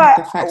 because it's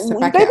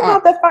like, they don't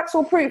have the facts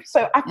or proof.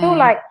 So I feel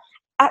like,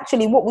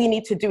 actually what we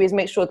need to do is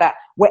make sure that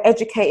we're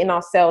educating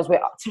ourselves, we're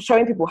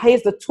showing people,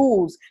 here's the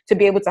tools to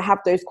be able to have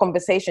those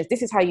conversations.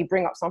 This is how you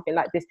bring up something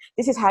like this.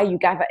 This is how you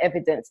gather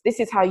evidence. This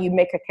is how you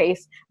make a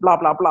case, blah,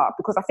 blah, blah.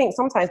 Because I think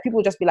sometimes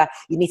people just be like,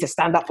 you need to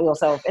stand up for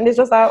yourself. And it's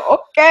just like,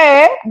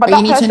 okay. But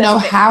you need to know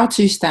how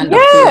to stand up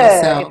for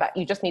yourself.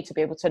 You just need to be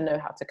able to know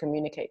how to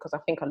communicate. Because I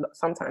think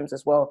sometimes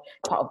as well,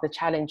 part of the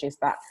challenge is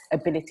that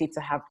ability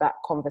to have that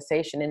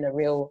conversation in a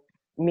real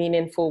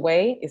meaningful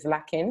way is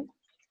lacking.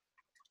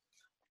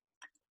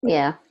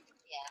 Yeah.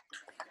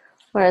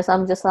 Whereas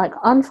I'm just like,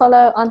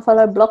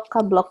 unfollow,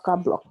 blocker.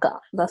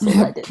 That's what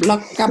I did.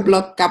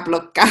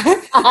 blocker.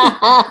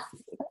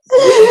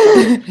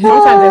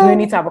 Sometimes there's no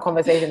need to have a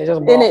conversation. It's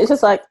just block. It's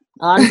just like,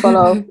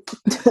 unfollow.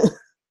 It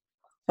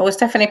was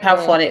definitely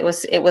powerful. And it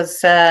was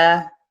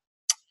I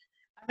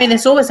mean,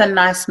 it's always a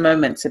nice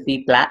moment to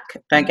be Black,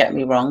 don't get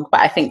me wrong, but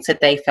I think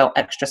today felt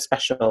extra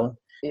special.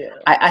 Yeah.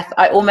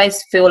 I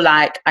almost feel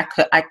like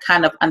I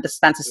kind of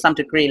understand to some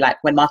degree,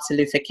 like when Martin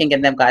Luther King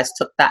and them guys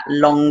took that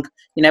long,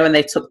 when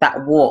they took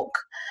that walk,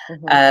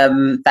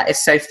 that is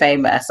so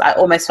famous. I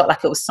almost felt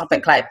like it was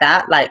something like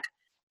that. Like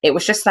it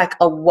was just like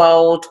a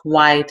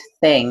worldwide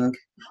thing.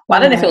 Well,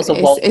 I don't know if it was a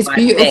worldwide thing. It's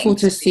beautiful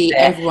to see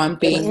everyone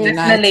being united.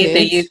 Definitely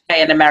the UK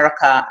and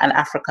America and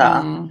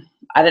Africa.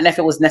 I don't know if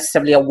it was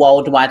necessarily a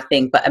worldwide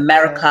thing, but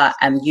America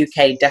and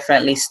UK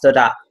definitely stood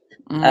up.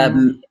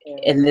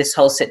 In this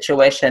whole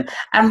situation.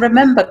 And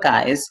remember,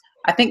 guys,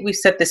 I think we've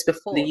said this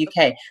before, the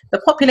UK, the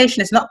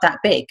population is not that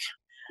big.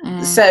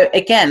 So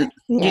again,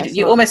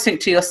 you almost think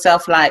to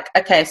yourself like,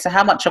 okay, so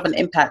how much of an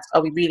impact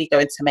are we really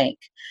going to make?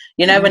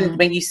 You know,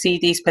 when you see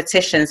these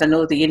petitions and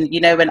all the, you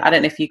know, when, I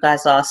don't know if you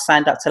guys are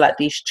signed up to like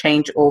these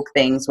Change.org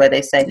things where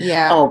they say,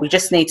 oh, we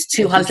just need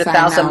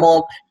 200,000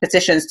 more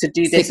petitions to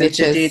do this and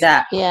to do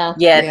that.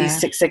 These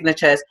 6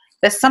 signatures.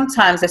 There's some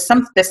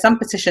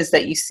petitions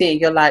that you see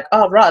and you're like,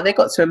 oh, right, they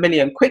got to 1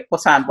 million quick for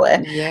time, boy.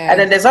 And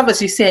then there's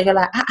others you see and you're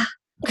like,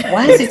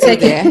 why is it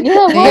taking?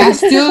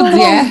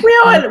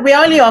 We're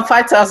only on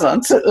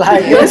 5,000.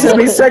 Like this has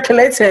been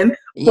circulating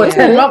for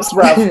 10 months,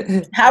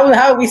 bruv. How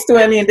are we still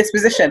only in this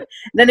position?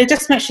 Then it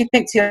just makes you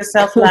think to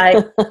yourself,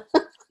 like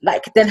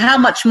then how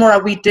much more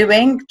are we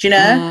doing? Do you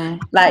know?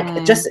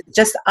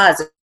 Just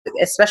us,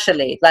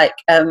 especially like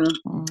I was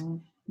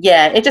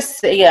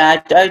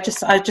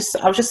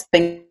just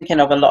thinking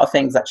of a lot of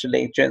things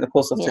actually during the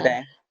course of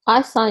today.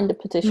 I signed a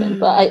petition,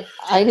 but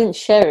I didn't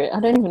share it.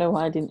 I don't even know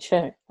why I didn't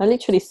share it. I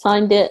literally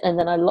signed it and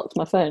then I locked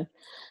my phone.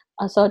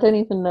 So I don't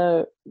even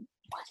know.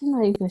 Why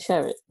didn't I even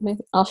share it? Maybe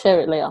I'll share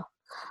it later.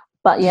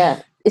 But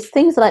yeah, it's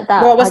things like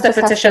that. What was the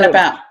petition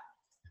about?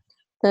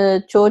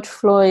 The George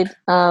Floyd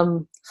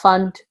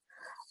fund,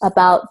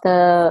 about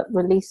the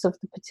release of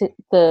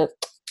the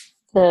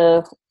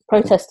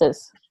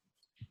protesters.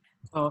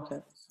 Oh,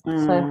 okay.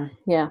 So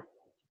yeah,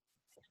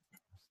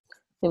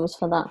 it was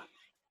for that.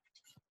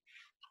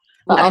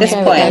 At this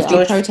point,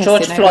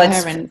 George Floyd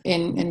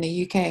in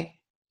the UK.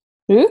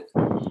 Who?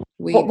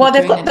 Well,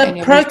 they've got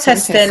the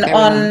protesting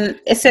on.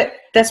 Is it?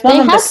 There's one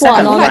on the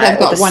 7th. They've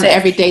got one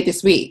every day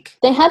this week.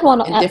 They had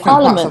one in at different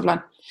Parliament. Parts of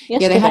London.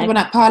 Yeah, they had one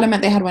at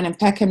Parliament. They had one in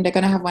Peckham. They're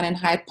going to have one in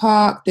Hyde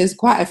Park. There's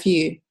quite a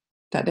few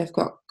that they've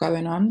got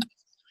going on.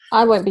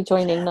 I won't be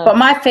joining. No. But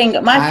my thing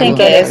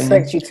is,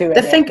 expect you to.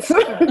 The thing.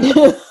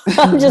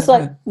 I'm just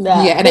like,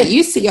 nah. Yeah, and then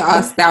you sit your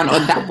ass down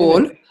on that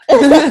ball.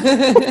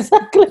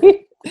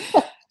 Exactly.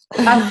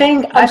 I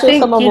think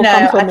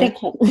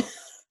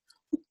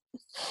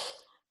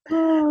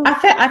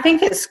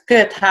it's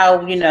good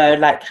how, you know,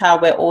 like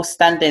how we're all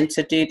standing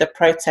to do the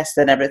protest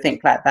and everything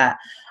like that.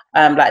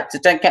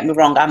 Don't get me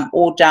wrong, I'm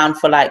all down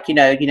for like, you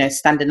know,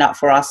 standing up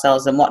for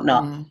ourselves and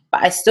whatnot.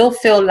 But I still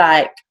feel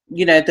like,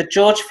 you know, the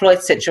George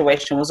Floyd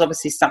situation was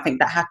obviously something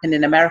that happened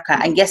in America.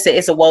 And yes, it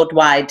is a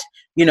worldwide,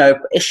 you know,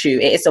 issue.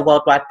 It is a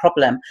worldwide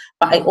problem.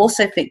 But I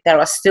also think there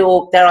are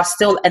still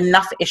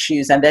enough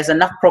issues and there's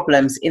enough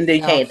problems in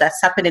the UK that's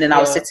happening in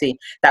our city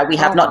that we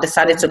have not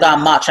decided to go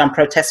and march and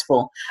protest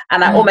for.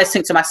 And I almost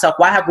think to myself,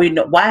 why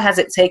has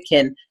it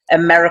taken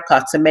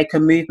America to make a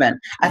movement?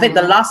 I think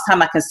the last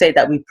time I can say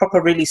that we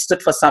proper really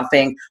stood for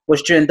something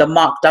was during the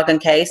Mark Duggan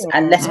case.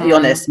 And let's be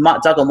honest,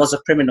 Mark Duggan was a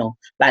criminal.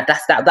 Like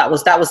that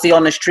was the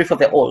honest truth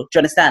of it all. Do you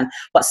understand?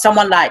 But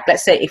someone like,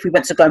 let's say if we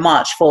went to go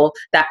march for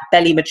that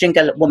Belly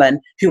Majinga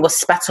woman who was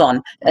spat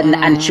on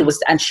and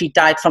she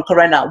died from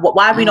corona,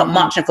 why are we not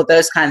marching for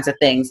those kinds of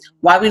things?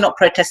 Why are we not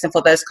protesting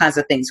for those kinds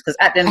of things? Because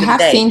at the end of the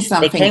day,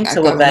 they came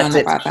to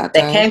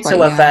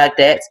a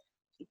verdict.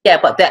 Yeah,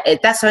 but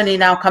that's only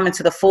now coming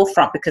to the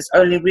forefront because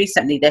only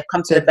recently they've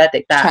come to the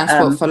verdict that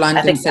Transport for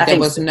London said there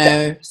was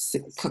no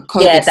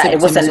COVID that it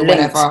wasn't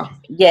linked. Whatever.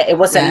 Yeah, it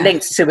wasn't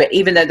linked to it,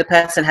 even though the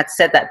person had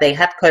said that they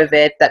had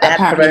COVID, that they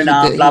had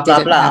corona, blah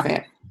blah blah.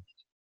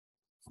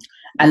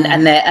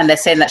 And they're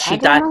saying that she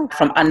died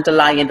from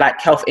underlying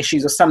like health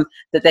issues or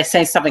that they're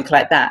saying something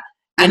like that.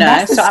 You know,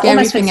 that's the so I scary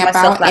almost think thing to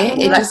myself, about like, it.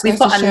 It just we've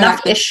got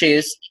enough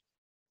issues.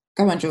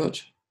 Go on,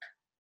 George.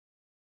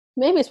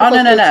 Maybe it's because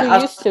we're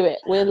too used to it.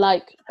 We're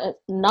like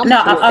numb.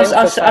 No, I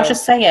was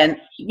just saying.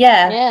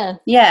 Yeah,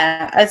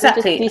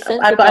 exactly.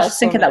 But I was just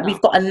thinking that we've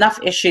got enough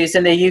issues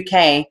in the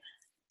UK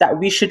that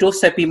we should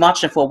also be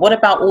marching for. What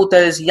about all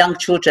those young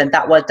children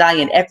that were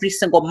dying every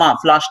single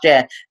month last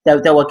year?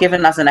 They were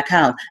giving us an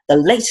account. The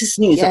latest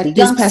news of the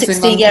young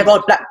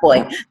 16-year-old black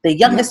boy, the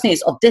youngest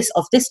news of this,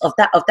 of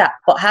that.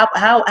 But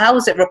how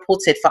was it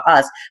reported for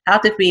us? How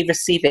did we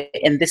receive it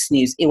in this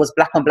news? It was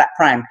black on black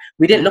crime.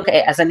 We didn't look at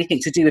it as anything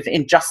to do with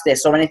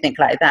injustice or anything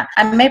like that.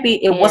 And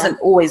maybe it wasn't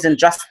always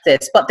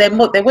injustice, but there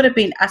would have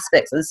been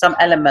aspects and some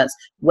elements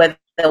where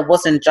there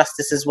was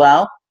injustice as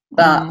well.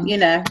 But you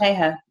know, hey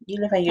ho,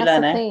 you live and you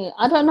learn.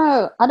 I don't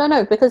know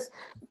because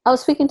I was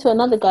speaking to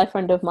another guy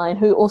friend of mine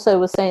who also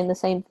was saying the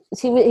same.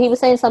 He was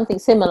saying something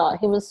similar.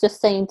 He was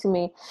just saying to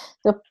me,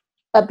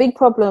 a big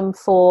problem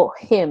for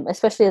him,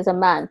 especially as a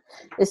man,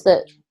 is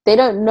that they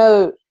don't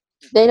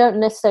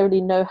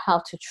necessarily know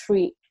how to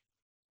treat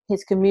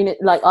his community,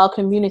 like our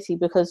community,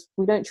 because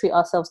we don't treat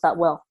ourselves that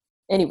well.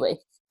 Anyway,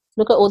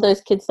 look at all those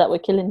kids that were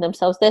killing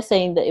themselves. They're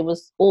saying that it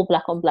was all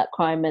black on black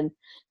crime, and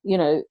you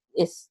know,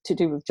 it's to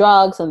do with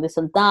drugs and this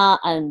and that,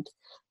 and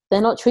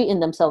they're not treating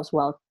themselves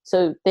well,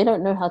 so they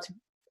don't know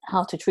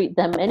how to treat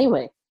them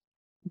anyway.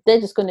 They're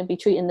just going to be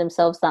treating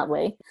themselves that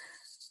way.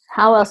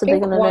 How else are they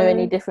going to know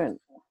any different?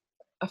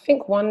 I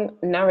think one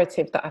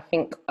narrative that I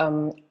think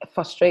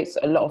frustrates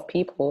a lot of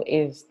people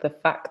is the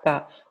fact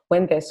that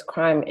when there's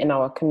crime in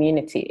our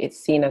community, it's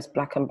seen as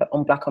black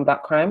on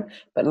black crime.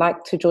 But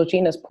like to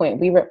Georgina's point,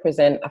 we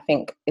represent, I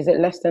think, is it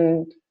less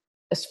than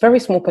It's a very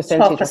small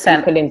percentage 12%.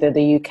 Of people in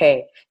the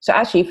UK. So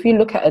actually, if you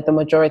look at it, the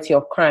majority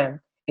of crime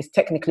is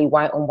technically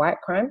white on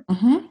white crime,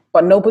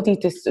 but nobody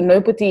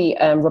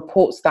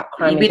reports that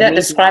crime. We don't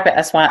describe it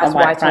as white on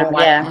white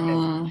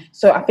crime.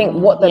 So I think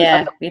what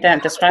we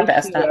don't describe it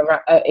as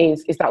that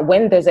is that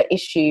when there's an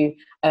issue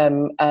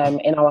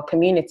in our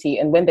community,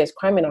 and when there's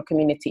crime in our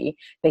community,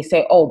 they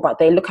say, oh, but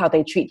they look how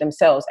they treat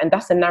themselves, and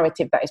that's the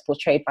narrative that is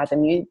portrayed by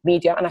the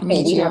media. And I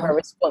think we have a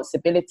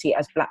responsibility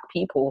as Black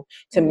people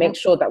to make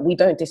sure that we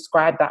don't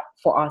describe that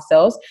for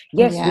ourselves.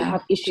 Yes, we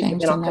have issues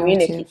in our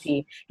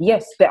community.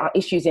 Yes, there are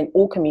issues in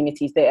all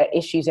communities. There are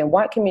issues in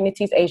white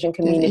communities, Asian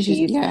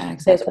communities.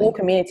 There's all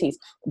communities.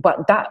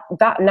 But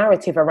that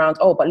narrative around,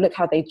 oh, but look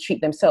how they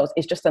treat themselves,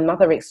 is just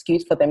another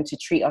excuse for them to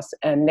treat us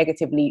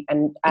negatively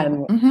and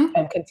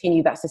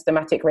continue that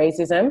systematic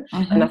racism.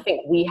 And I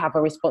think we have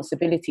a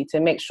responsibility to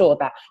make sure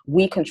that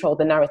we control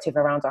the narrative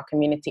around our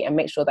community, and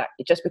make sure that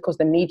just because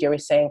the media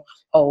is saying,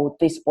 oh,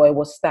 this boy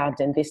was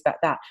stabbed and this,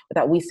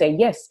 that we say,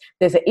 yes,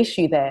 there's an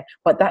issue there,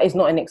 but that is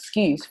not an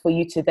excuse for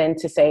you to then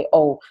to say,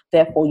 oh,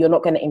 therefore you're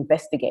not going to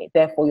investigate,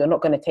 therefore you're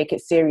not going to take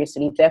it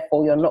seriously,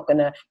 therefore you're not going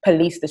to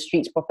police the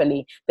streets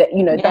properly. That,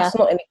 that's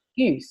not an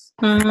excuse.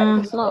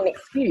 It's not an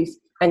excuse.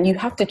 And you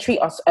have to treat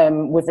us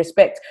with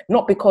respect,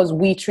 not because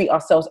we treat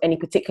ourselves any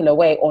particular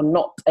way or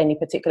not any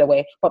particular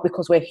way, but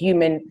because we're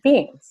human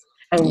beings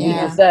and we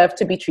deserve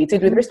to be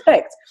treated with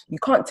respect. You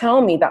can't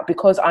tell me that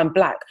because I'm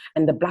Black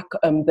and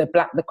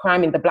the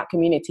crime in the Black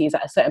community is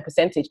at a certain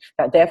percentage,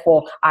 that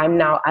therefore I'm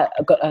now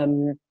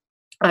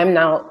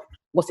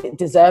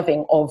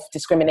deserving of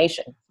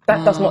discrimination.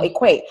 That does not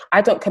equate.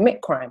 I don't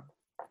commit crime.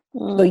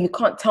 So you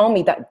can't tell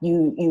me that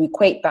you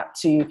equate that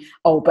to,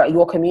 oh, but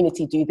your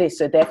community do this,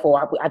 so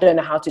therefore I don't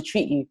know how to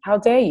treat you. How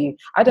dare you?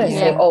 I don't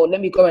say, oh, let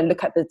me go and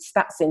look at the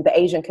stats in the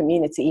Asian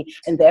community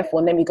and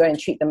therefore let me go and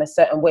treat them a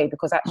certain way,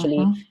 because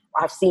actually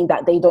I've seen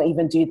that they don't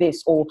even do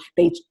this, or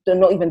they're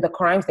not even the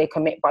crimes they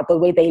commit, but the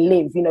way they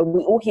live.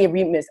 We all hear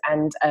rumors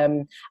and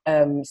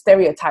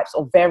stereotypes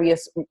of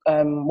various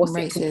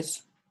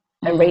races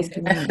and race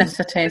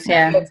ethnicities,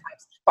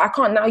 But I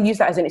can't now use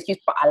that as an excuse,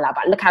 but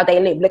look how they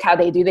live, look how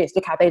they do this,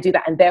 look how they do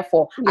that, and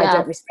therefore I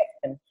don't respect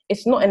them.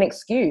 It's not an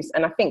excuse.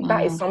 And I think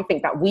that is something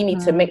that we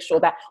need to make sure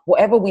that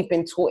whatever we've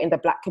been taught in the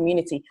Black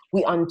community,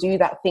 we undo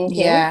that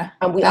thinking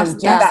and we undo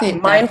that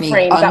mind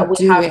frame that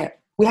we have.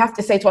 We have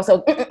to say to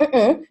ourselves,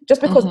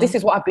 just because this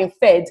is what I've been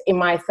fed in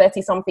my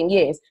 30-something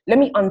years, let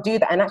me undo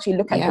that and actually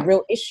look at the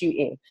real issue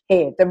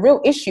here. The real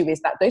issue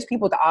is that those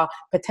people that are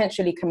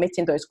potentially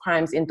committing those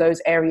crimes in those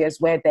areas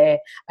where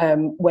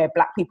where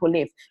Black people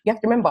live, you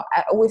have to remember,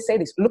 I always say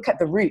this, look at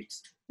the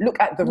roots. Look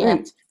at the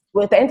root.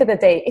 Well, at the end of the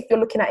day, if you're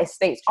looking at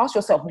estates, ask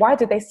yourself, why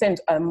did they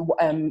send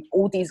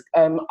all these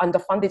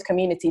underfunded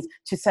communities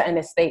to certain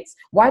estates?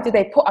 Why did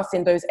they put us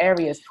in those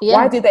areas?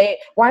 Why do they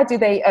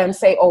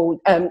say,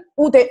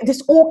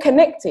 this all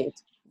connected?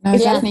 No,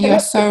 Daphne, you're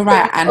so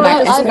right. And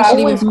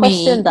especially with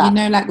me,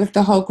 like with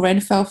the whole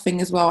Grenfell thing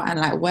as well, and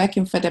like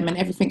working for them and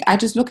everything, I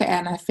just look at it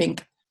and I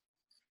think,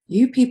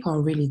 you people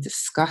are really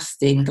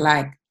disgusting.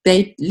 Like,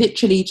 they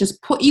literally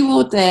just put you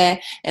all there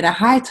in a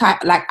high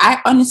type. Like, I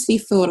honestly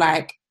feel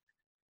like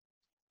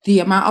the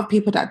amount of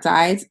people that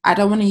died, I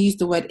don't want to use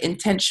the word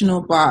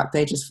intentional, but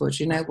they just thought,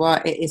 you know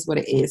what, it is what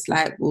it is.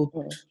 Like,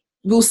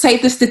 we'll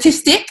save the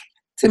statistic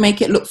to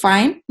make it look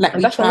fine. Like,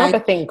 we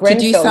tried to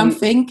do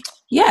something.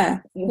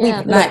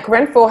 Like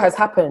Grenfell has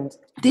happened.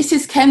 This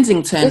is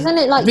Kensington. Isn't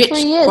it like rich 3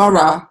 years borough,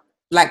 now?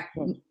 Like,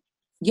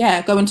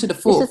 going to the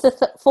fourth. This is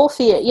the fourth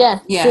year,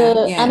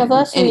 The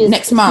anniversary is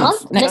next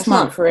month. Next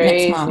month.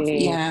 Crazy. Next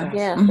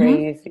month.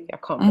 Crazy. I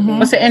can't believe.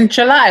 Was it in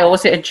July or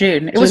was it in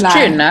June? It was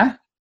June, no?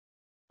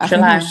 I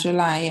think it was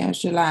July, it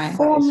was July.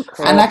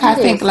 And like, I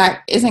think, like,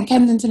 isn't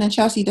Kensington and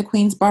Chelsea the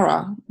Queen's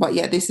borough? But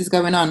yet this is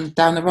going on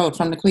down the road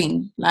from the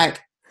Queen. Like,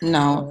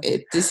 no,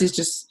 this is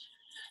just,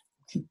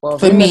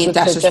 for me,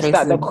 that's just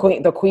that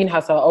the Queen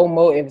has her own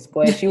motives,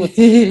 boy. She was,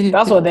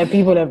 that's what the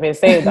people have been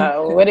saying,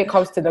 that when it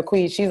comes to the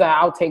Queen, she's like,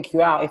 I'll take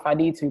you out if I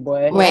need to,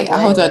 boy. Wait,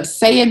 hold on.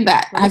 Saying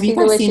that, have you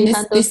guys seen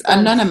this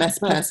anonymous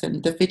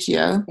person, the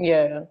video?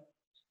 Yeah.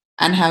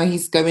 And how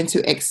he's going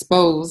to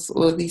expose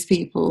all these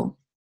people.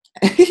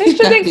 He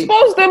should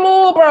expose them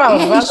all, bro.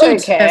 I don't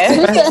care.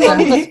 Who's the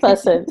anonymous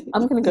person?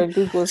 I'm gonna go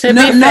Google.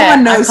 No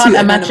one knows who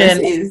anonymous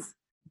is.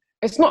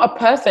 It's not a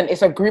person;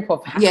 it's a group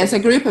of hackers. Yeah, it's a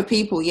group of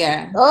people.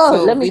 Yeah. Oh,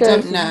 so let me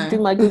go do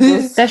my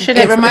Googles.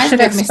 It reminds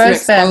me of Mr.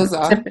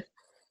 Exposer.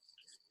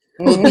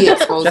 The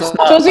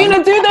Exposer.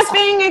 Georgina, do the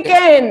thing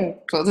again.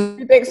 Do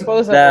the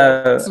Exposer.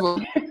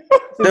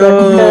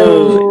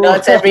 No,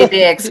 not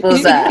everyday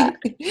Exposer.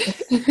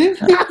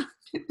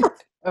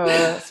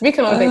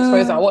 Speaking of the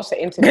Exposer, I watched the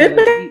interview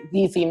with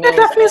DZ Mills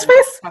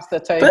and Pastor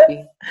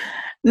Toby.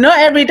 Not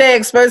everyday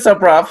Exposer,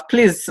 bruv.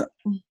 Please.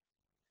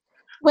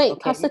 Wait,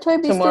 Pastor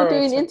Toby's still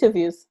doing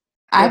interviews?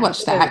 I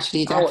watched that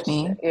actually,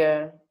 Daphne.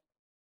 I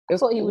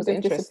thought he would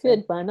have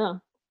disappeared by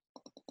now.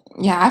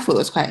 Yeah, I thought it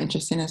was quite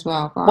interesting as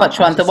well. Which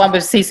one? The one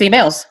with CC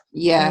Mills?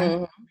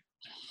 Yeah.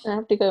 I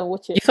have to go and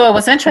watch it. You thought it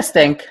was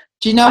interesting?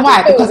 Do you know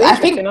why? Because I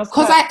think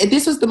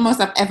this was the most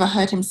I've ever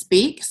heard him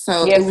speak,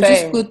 so it was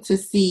just good to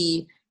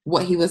see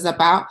what he was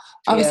about.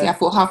 Obviously, I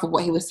thought half of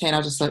what he was saying, I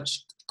was just like,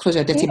 close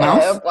your dirty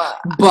mouth.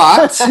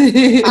 But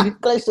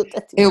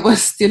it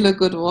was still a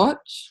good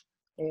watch.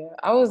 Yeah,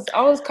 I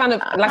was kind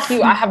of like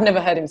you. I have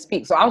never heard him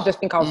speak, so I was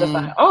just like,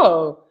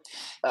 oh.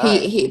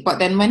 But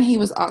then when he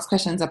was asked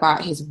questions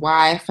about his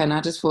wife, and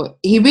I just thought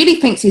he really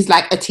thinks he's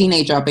like a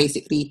teenager.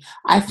 Basically,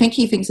 I think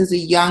he thinks he's a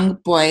young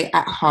boy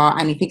at heart,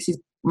 and he thinks he's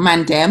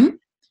mandem.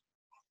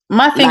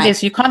 My thing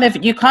is, you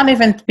can't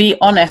even be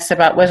honest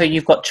about whether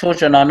you've got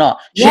children or not.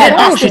 She didn't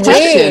ask you to.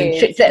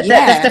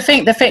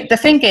 The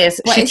thing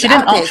is, she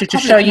didn't ask you to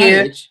show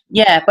you.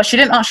 Yeah, but she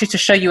didn't ask you to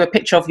show you a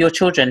picture of your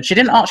children. She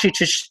didn't ask you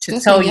to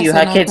tell you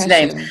her kids'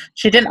 names.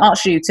 She didn't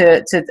ask you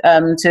to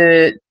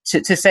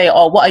say,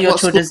 oh, what are your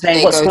children's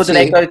names? What school do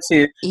they go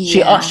to?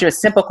 She asked you a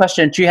simple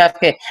question: do you have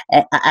kids?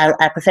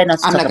 I prefer not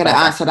to. I'm not going to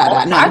answer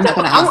that. No, I'm not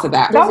going to answer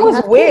that. That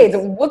was weird.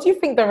 What do you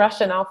think the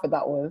rationale for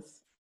that was?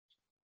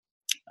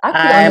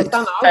 I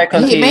understand that.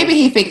 Maybe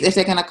he thinks if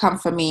they're gonna come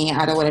for me,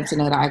 I don't want him to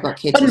know that I got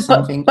kids or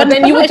something. But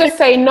then you would just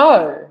say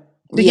no.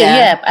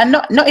 Yeah, and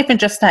not even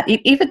just that.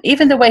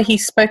 Even the way he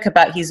spoke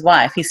about his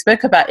wife, he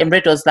spoke about in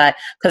riddles, like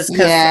because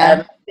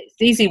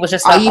Zizi was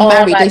just like, "Are you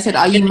married?" Like, they said,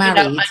 "Are you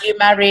married? Are you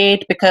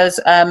married?" Because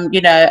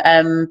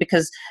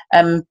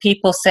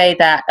people say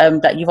that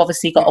that you've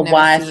obviously got a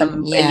wife,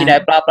 and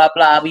blah blah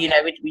blah.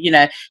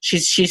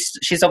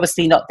 She's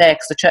obviously not there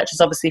because the church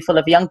is obviously full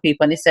of young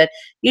people. And he said,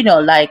 I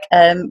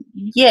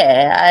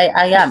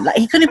am. Like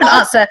he couldn't even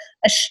answer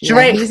a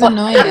straight.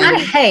 I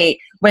hate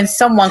when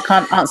someone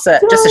can't answer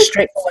just a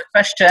straightforward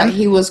question. Like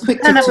he was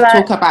quick to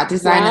talk about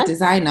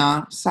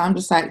designer. So I'm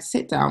just like,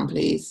 sit down,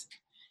 please.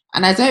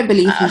 And I don't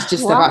believe he's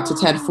just about to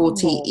turn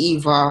 40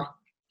 either.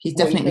 He's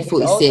definitely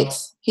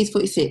 46. He's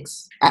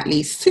 46, at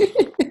least.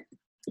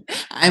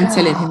 I'm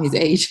telling him his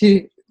age.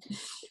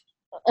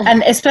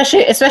 And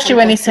especially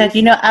when he said,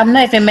 I'm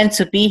not even meant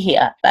to be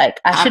here. Like,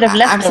 I should have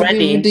left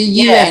already. The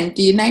UN,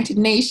 the United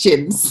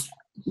Nations.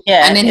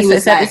 Yeah, and then he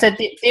said,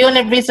 the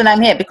only reason I'm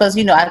here because,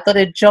 I've got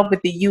a job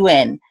with the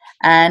UN.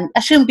 And I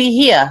shouldn't be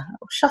here.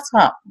 Shut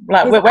up!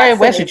 Like,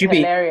 where should you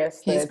be?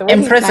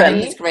 In prison.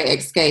 His great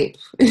escape,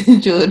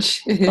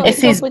 George.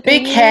 It's his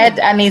big head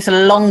and his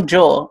long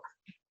jaw.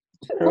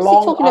 What's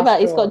he talking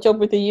about? He's got a job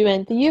with the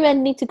UN. The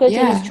UN need to go to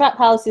these trap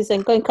houses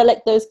and go and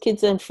collect those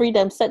kids and free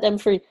them, set them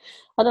free.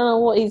 I don't know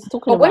what he's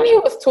talking about. When he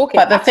was talking,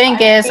 but the thing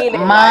is,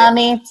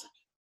 money.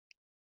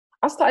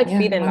 I started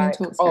feeling like,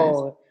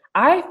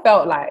 I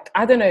felt like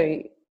I don't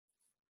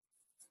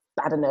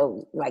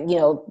know, like,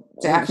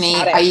 Daphne,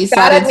 are you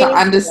starting to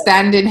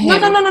understanding him?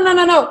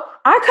 No.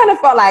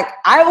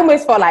 I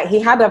almost felt like he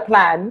had a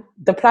plan.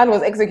 The plan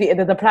was executed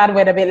and the plan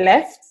went a bit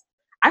left.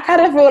 I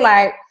kind of feel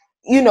like,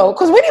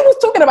 because when he was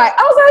talking about it,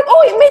 I was like,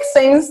 oh, it makes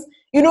sense.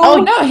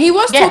 Oh, no, he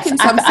was talking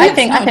some sense. I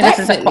think this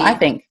is what I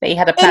think, that he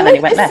had a plan and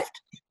he went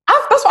left.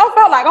 That's what I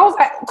felt like. I was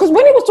like, because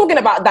when he was talking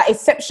about that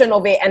exception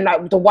of it and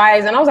like the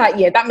whys, and I was like,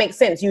 yeah, that makes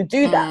sense. You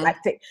do that,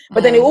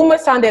 but then it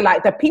almost sounded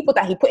like the people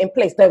that he put in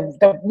place,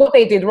 what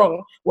they did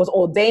wrong was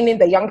ordaining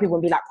the young people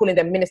and be like calling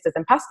them ministers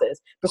and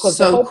pastors because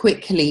so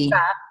quickly.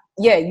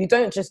 You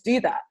don't just do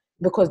that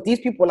because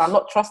these people are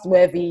not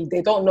trustworthy.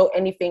 They don't know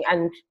anything,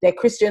 and they're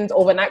Christians,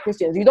 overnight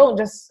Christians. You don't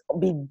just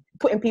be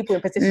putting people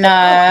in positions.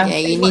 No,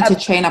 you need to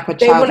train up a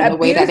child in the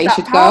way that they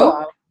should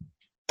go.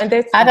 And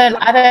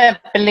I don't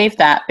believe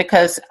that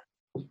because.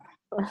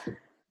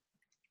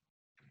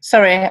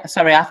 Sorry,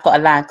 I've got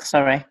a lag.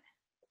 Sorry.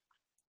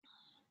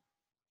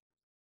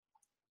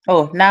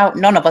 Oh, now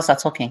none of us are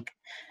talking.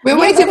 We're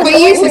waiting for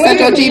you, Sister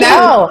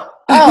Georgina.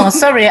 Oh,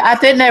 sorry. I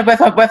didn't know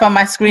whether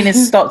my screen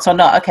is stopped or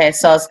not. Okay,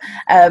 so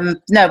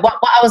no. What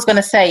I was going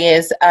to say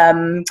is,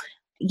 I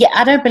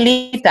don't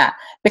believe that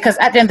because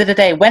at the end of the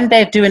day, when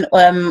they're doing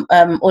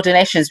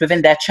ordinations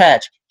within their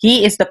church,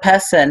 he is the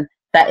person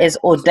that is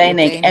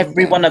ordaining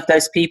every one of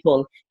those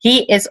people.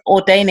 He is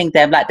ordaining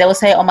them. Like they will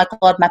say, oh my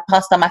God, my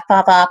pastor, my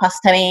father,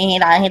 Pastor me, he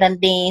done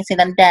this, he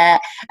done that.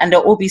 And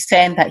they'll all be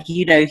saying that,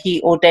 he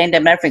ordained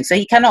them and everything. So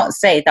he cannot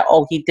say that,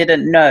 oh, he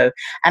didn't know.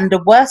 And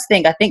the worst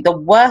thing, I think the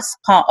worst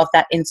part of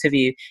that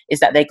interview is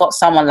that they got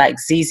someone like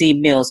Zizi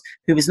Mills,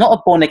 who is not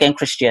a born again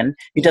Christian,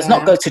 who does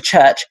not go to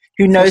church,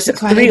 who knows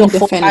 3 or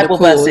 4 Bible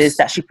verses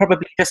that she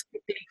probably just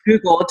quickly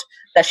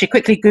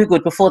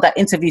Googled before that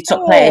interview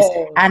took place.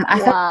 And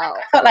I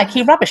felt like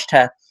he rubbished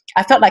her.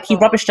 I felt like he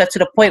rubbished her to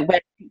the point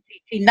where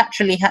she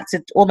naturally had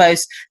to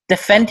almost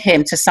defend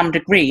him to some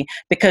degree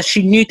because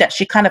she knew that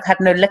she kind of had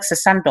no legs to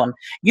stand on.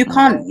 You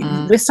can't,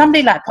 with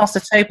somebody like Pastor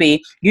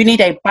Toby, you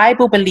need a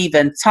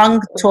Bible-believing,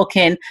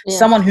 tongue-talking,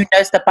 someone who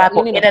knows the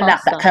Bible in and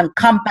out that can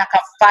come back on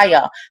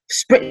fire,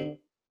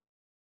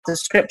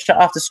 scripture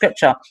after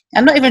scripture,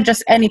 and not even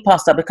just any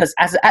pastor, because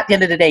at the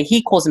end of the day,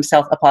 he calls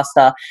himself a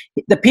pastor.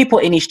 The people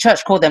in his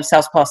church call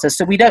themselves pastors,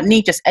 so we don't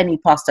need just any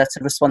pastor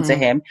to respond to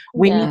him.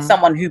 We need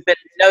someone who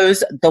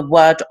knows the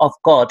word of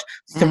God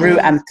through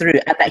and through,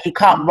 and that he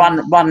can't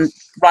run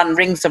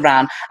rings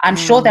around. I'm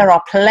sure there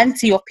are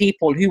plenty of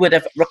people who would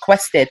have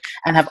requested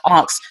and have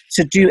asked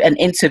to do an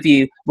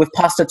interview with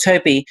Pastor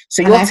Toby.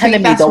 So you're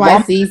telling me the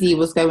one Zizi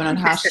was going on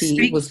how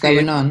she was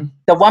going on.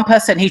 The one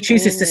person he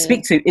chooses to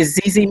speak to is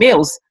Zizi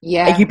Mills.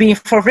 Yeah. Are you being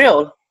for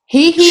real?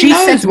 He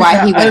knows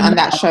why he went on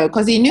that show,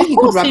 because he knew he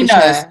could rubbish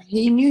her.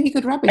 He knew he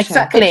could rubbish her.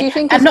 Exactly. But do you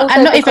think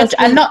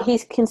he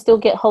can still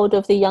get hold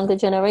of the younger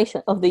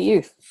generation of the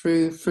youth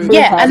through her, she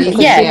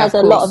has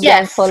a lot of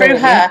young followers through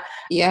her.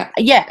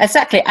 Yeah,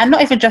 exactly. And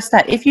not even just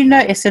that. If you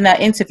notice in that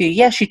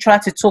interview, she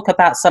tried to talk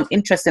about some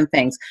interesting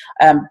things,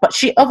 but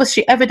she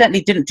evidently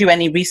didn't do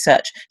any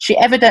research. She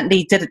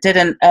evidently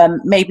didn't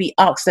maybe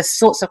ask the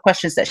sorts of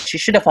questions that she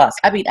should have asked.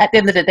 I mean, at the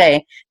end of the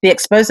day, the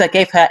Exposer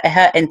gave her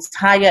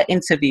entire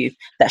interview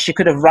that she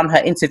could have run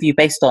her interview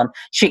based on.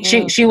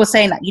 She was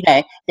saying that,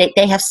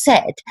 they have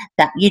said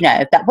that,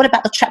 that what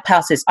about the trap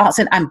houses,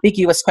 asking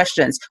ambiguous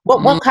questions.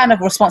 What kind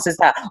of response is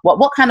that?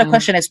 What kind of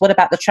question is, what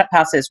about the trap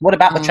houses? What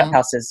about the trap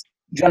houses?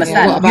 Do you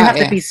understand? You have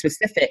to be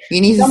specific.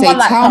 You need to say,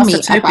 tell me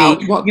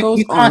about what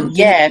goes on.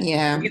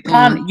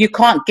 You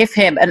can't give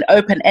him an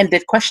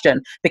open-ended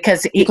question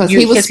because he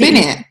will spin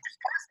it.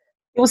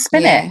 He will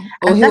spin it.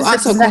 Or he'll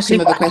answer a question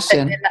with a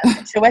question.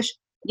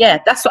 Yeah,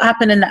 that's what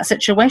happened in that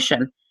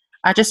situation.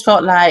 I just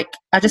felt like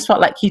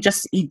he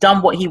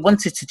done what he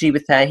wanted to do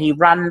with her. He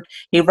run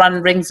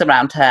rings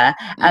around her,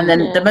 and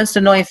then the most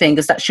annoying thing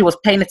is that she was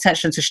paying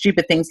attention to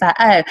stupid things like,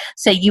 oh,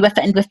 so you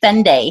offend with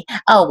Fendi?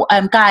 Oh,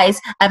 guys,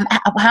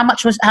 how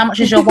much is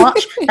your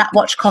watch? That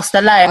watch cost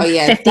alone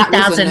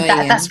 50,000.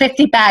 That's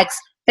 50 bags.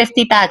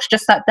 50 bags,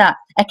 just like that.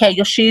 Okay,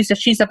 your shoes are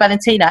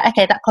Valentina.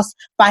 Okay, that costs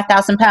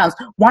 £5,000.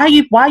 Why are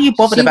you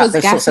bothered about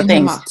those sorts of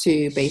things? Him up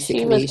too,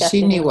 basically.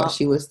 She knew what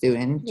she was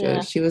doing.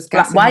 Yeah. She was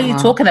gassing why are you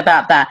talking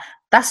about that?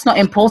 That's not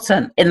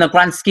important in the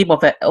grand scheme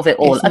of it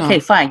all. Okay,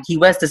 fine. He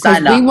wears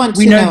designer.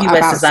 We know he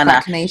wears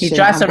designer. He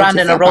drives around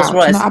in a Rolls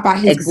Royce. Not about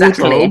his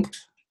wardrobe.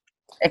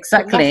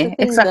 Exactly.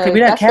 We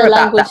don't care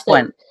about that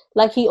point.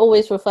 Like he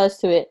always refers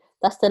to it.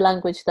 That's the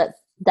language that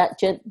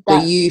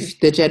the youth,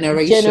 the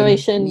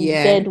generation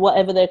Z,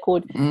 whatever they're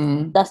called,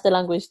 that's the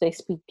language they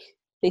speak.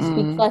 They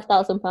speak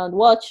 £5,000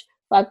 watch,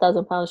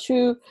 £5,000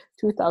 shoe,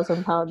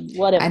 £2,000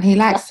 whatever. And he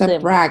likes to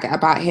brag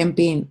about him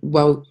being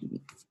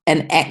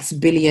an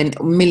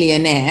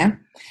millionaire,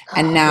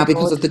 and now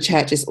because of the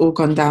church, it's all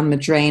gone down the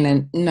drain.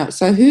 And no,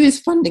 so who is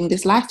funding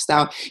this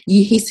lifestyle?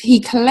 He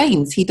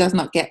claims he does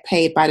not get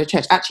paid by the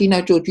church. Actually,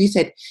 no, George,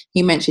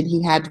 he mentioned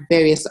he had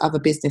various other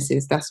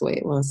businesses. That's what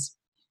it was.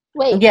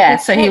 Wait,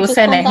 so he was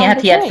saying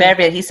that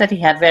he said he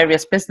had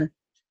various business.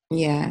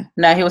 Yeah.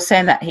 No, he was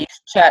saying that his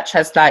church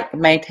has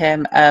made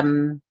him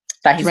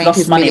that he's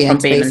lost money from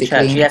being in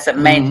church. He hasn't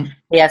made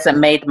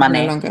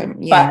money. No longer,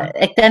 yeah.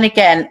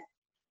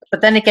 But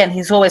then again,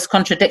 he's always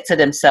contradicted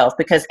himself,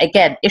 because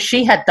again, if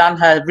she had done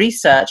her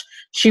research,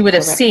 she would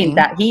have seen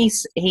that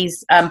he's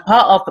part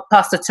of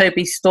Pastor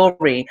Toby's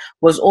story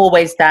was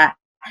always that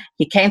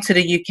he came to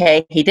the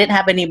UK, he didn't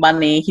have any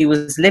money, he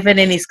was living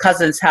in his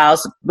cousin's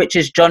house, which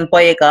is John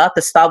Boyega,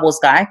 the Star Wars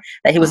guy,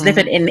 that he was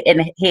living in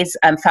his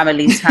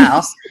family's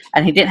house,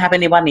 and he didn't have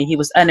any money. He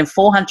was earning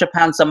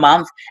 £400 a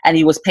month, and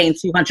he was paying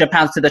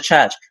 £200 to the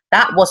church.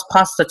 That was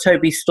Pastor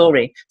Toby's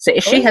story. So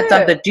if she had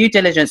done the due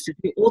diligence to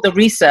do all the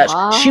research,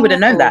 she would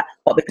have known that.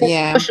 But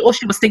because all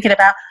she was thinking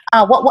about,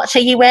 what watch are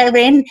you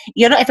wearing?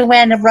 You're not even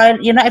wearing a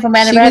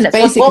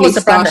Rolex. What was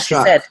the brand that she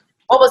said?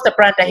 What was the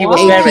brand that he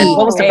was wearing?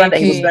 What was the brand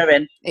that he was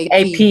wearing?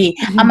 AP.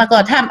 Oh my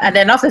God, and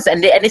then after,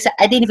 and they said,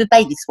 I didn't even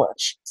buy this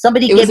watch.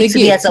 Somebody gave it to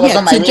me as I was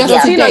on my way.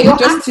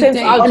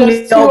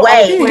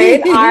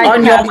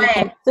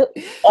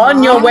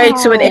 On your way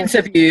to an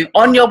interview.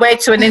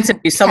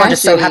 Someone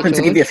just so happened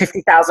to give you a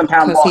 £50,000 watch.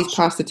 Because he's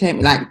passed the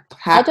time,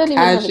 I don't even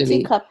have a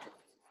teacup.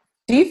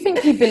 Do you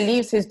think he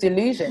believes his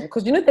delusion?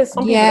 Because there's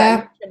some people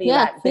that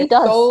he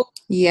does.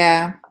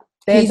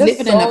 He's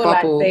living in a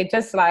bubble. They're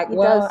just I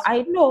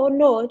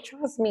know,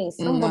 trust me.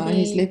 Somebody... No,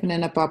 he's living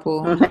in a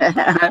bubble.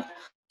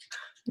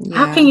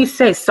 How can you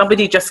say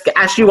somebody just,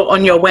 as you were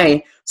on your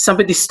way,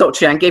 somebody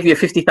stopped you and gave you a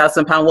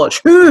 £50,000 watch?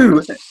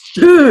 Who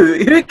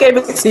gave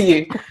it to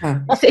you?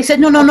 He said,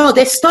 no,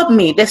 they stopped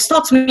me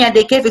and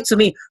they gave it to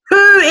me.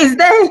 Who is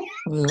they?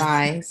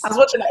 Lies. I was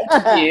watching that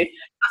interview.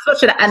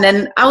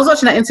 I was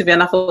watching that interview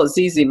and I thought,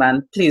 Zizi,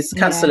 man, please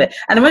cancel it.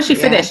 And then when she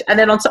finished, and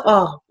then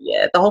the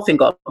whole thing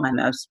got on my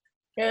nerves.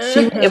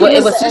 It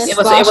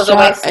was a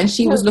waste, and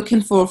she was looking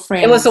for a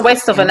friend. It was a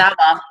waste of an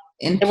hour.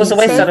 It was a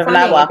waste of an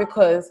hour,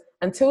 because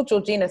until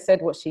Georgina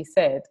said what she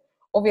said,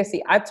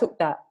 obviously I took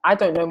that. I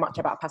don't know much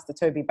about Pastor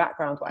Toby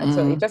background, right?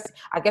 So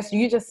I guess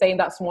you just saying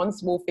that's one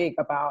small thing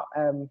about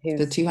the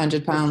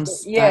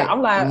 £200.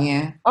 I'm like,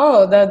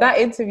 that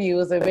interview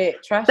was a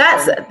bit trash.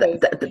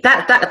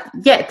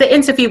 The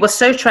interview was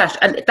so trash,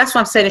 and that's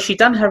why I'm saying if she'd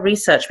done her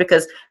research,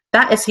 because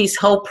That is his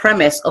whole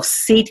premise of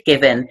seed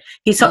giving.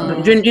 You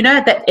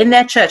know that in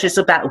their church it's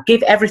about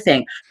give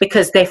everything,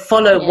 because they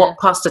follow what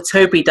Pastor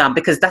Toby done,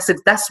 because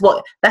that's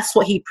what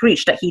he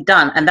preached that he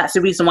done, and that's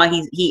the reason why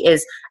he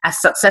is as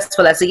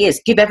successful as he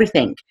is. Give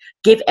everything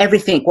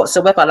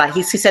whatsoever. Like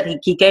he said,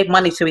 he gave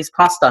money to his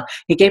pastor,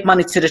 he gave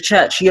money to the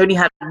church. He only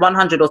had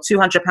 100 or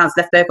 200 pounds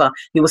left over.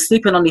 He was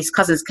sleeping on his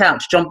cousin's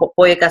couch, John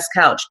Boyega's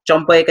couch,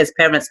 John Boyega's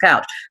parents'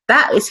 couch.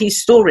 That is his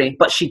story,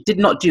 but she did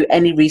not do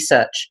any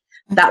research.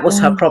 That was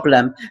her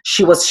problem.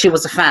 She was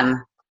a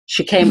fan.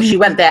 She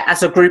went there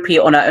as a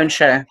groupie on her own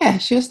show. Yeah,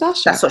 she was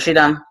starstruck. That's what she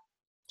done.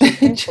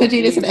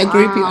 Jodie isn't a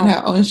groupie on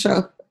her own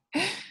show.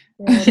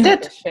 Yeah, she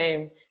did. A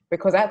shame,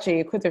 because actually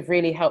it could have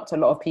really helped a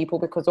lot of people,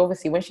 because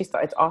obviously when she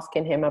started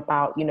asking him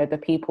about, you know, the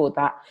people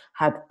that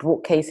had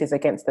brought cases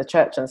against the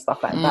church and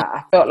stuff like that,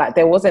 I felt like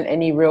there wasn't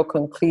any real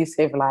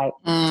conclusive, like,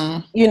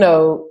 you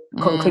know,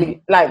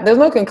 like there's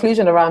no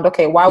conclusion around,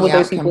 okay, why would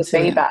those people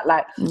say that?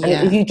 Like, and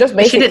if you just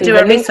basically... She didn't do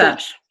her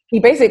research. He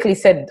basically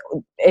said,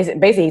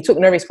 he took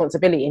no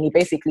responsibility, and he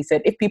basically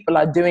said, if people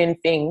are doing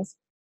things,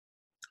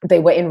 they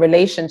were in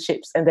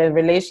relationships and their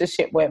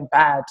relationship went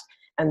bad,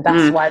 and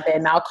that's why they're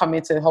now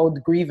coming to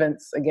hold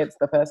grievance against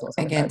the person.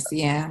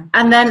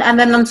 And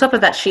then on top of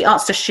that, she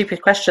asked a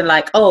stupid question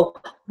like, "Oh,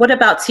 what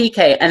about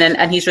TK?"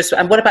 And he's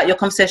and what about your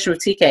conversation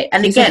with TK?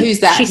 And again, who's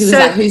that? She's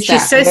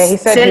so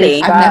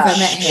silly. I've never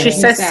met him.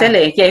 She's so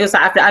silly. Yeah, he was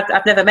like,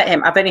 I've never met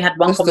him. I've only had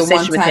one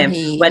conversation with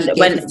him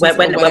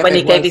when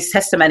he gave his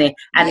testimony.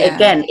 And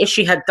again, if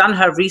she had done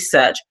her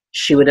research,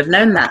 she would have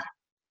known that.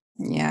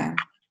 Yeah,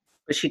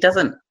 but she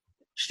doesn't.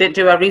 She didn't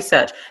do her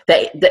research.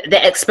 The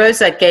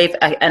exposer gave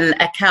an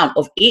account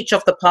of each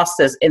of the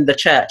pastors in the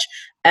church,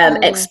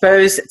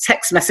 exposed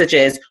text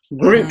messages,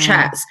 group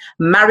chats,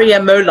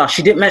 Maria Mola.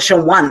 She didn't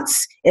mention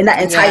once in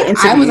that entire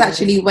interview. I was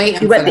actually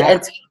waiting for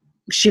that.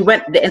 She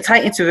went the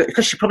entire interview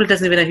because she probably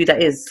doesn't even know who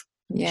that is.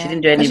 Yeah. She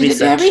didn't do any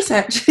research.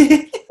 She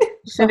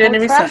didn't do any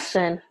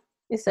research.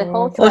 It's a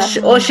whole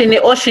all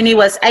she knew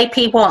was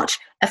AP Watch,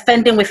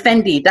 offending with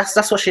Fendi. That's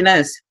what she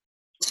knows.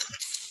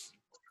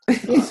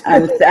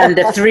 and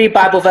the 3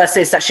 Bible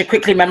verses that she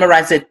quickly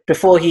memorized it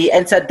before he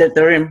entered the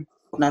room.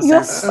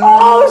 Nonsense.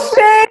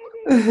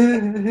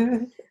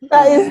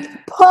 That is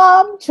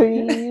palm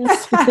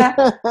trees.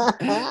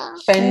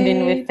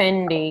 Fending with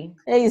Fendi.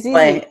 Hey,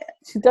 Zizi,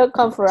 she don't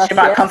come for us. She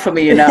might come for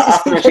me, you know.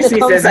 After when she sees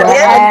this, don't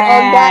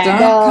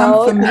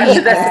come for me. I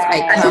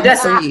come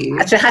for you.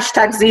 Actually,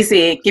 hashtag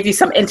Zizi, give you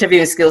some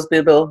interviewing skills,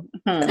 boo-boo.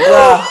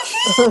 No,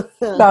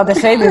 the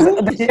shade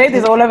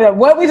is all over there.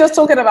 What were we just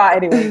talking about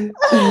anyway?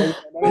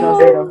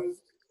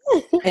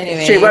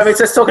 Anyway, weren't we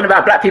just talking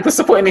about black people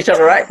supporting each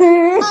other, right?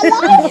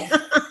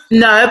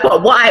 No,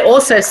 but what I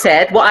also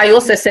said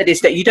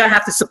is that you don't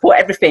have to support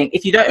everything.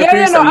 If you don't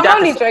agree with something, I'm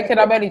only joking.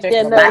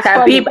 Yeah, no,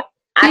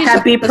 I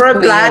can be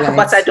pro-black,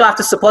 but I don't have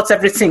to support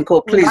everything.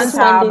 Cool, please.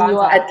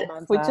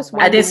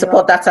 I didn't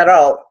support that at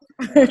all.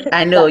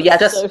 I know.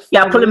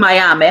 You're pulling my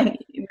arm, eh?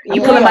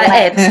 You're pulling my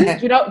head.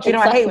 Do you know?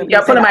 I hate when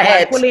you're pulling my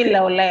head.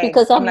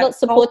 Because I'm not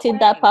supporting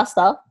that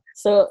pastor.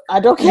 So I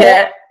don't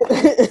care.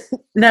 Yeah.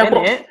 No, but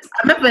I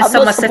remember when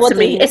someone said to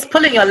me, "It's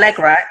pulling your leg,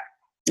 right?"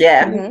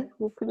 Yeah.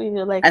 Mm-hmm. Pulling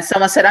your leg. And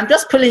someone said, "I'm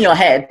just pulling your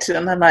head,"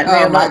 and I'm like,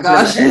 "Oh my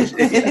gosh,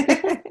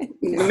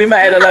 leave my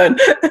head alone."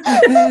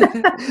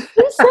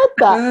 Who said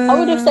that? I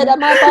would have said,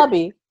 "Am I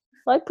Barbie?"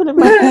 Why pulling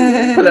my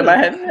head? Pulling my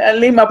head, and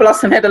leave my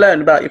blossom head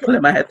alone about you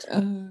pulling my head.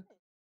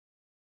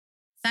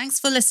 Thanks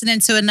for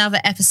listening to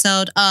another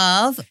episode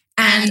of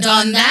And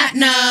on that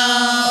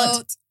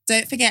note.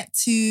 Don't forget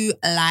to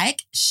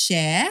like,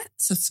 share,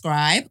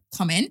 subscribe,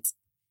 comment,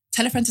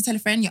 tell a friend to tell a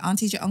friend, your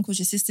aunties, your uncles,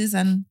 your sisters,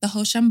 and the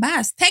whole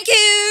shambaz. Thank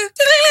you.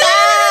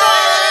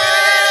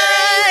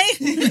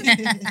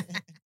 Bye.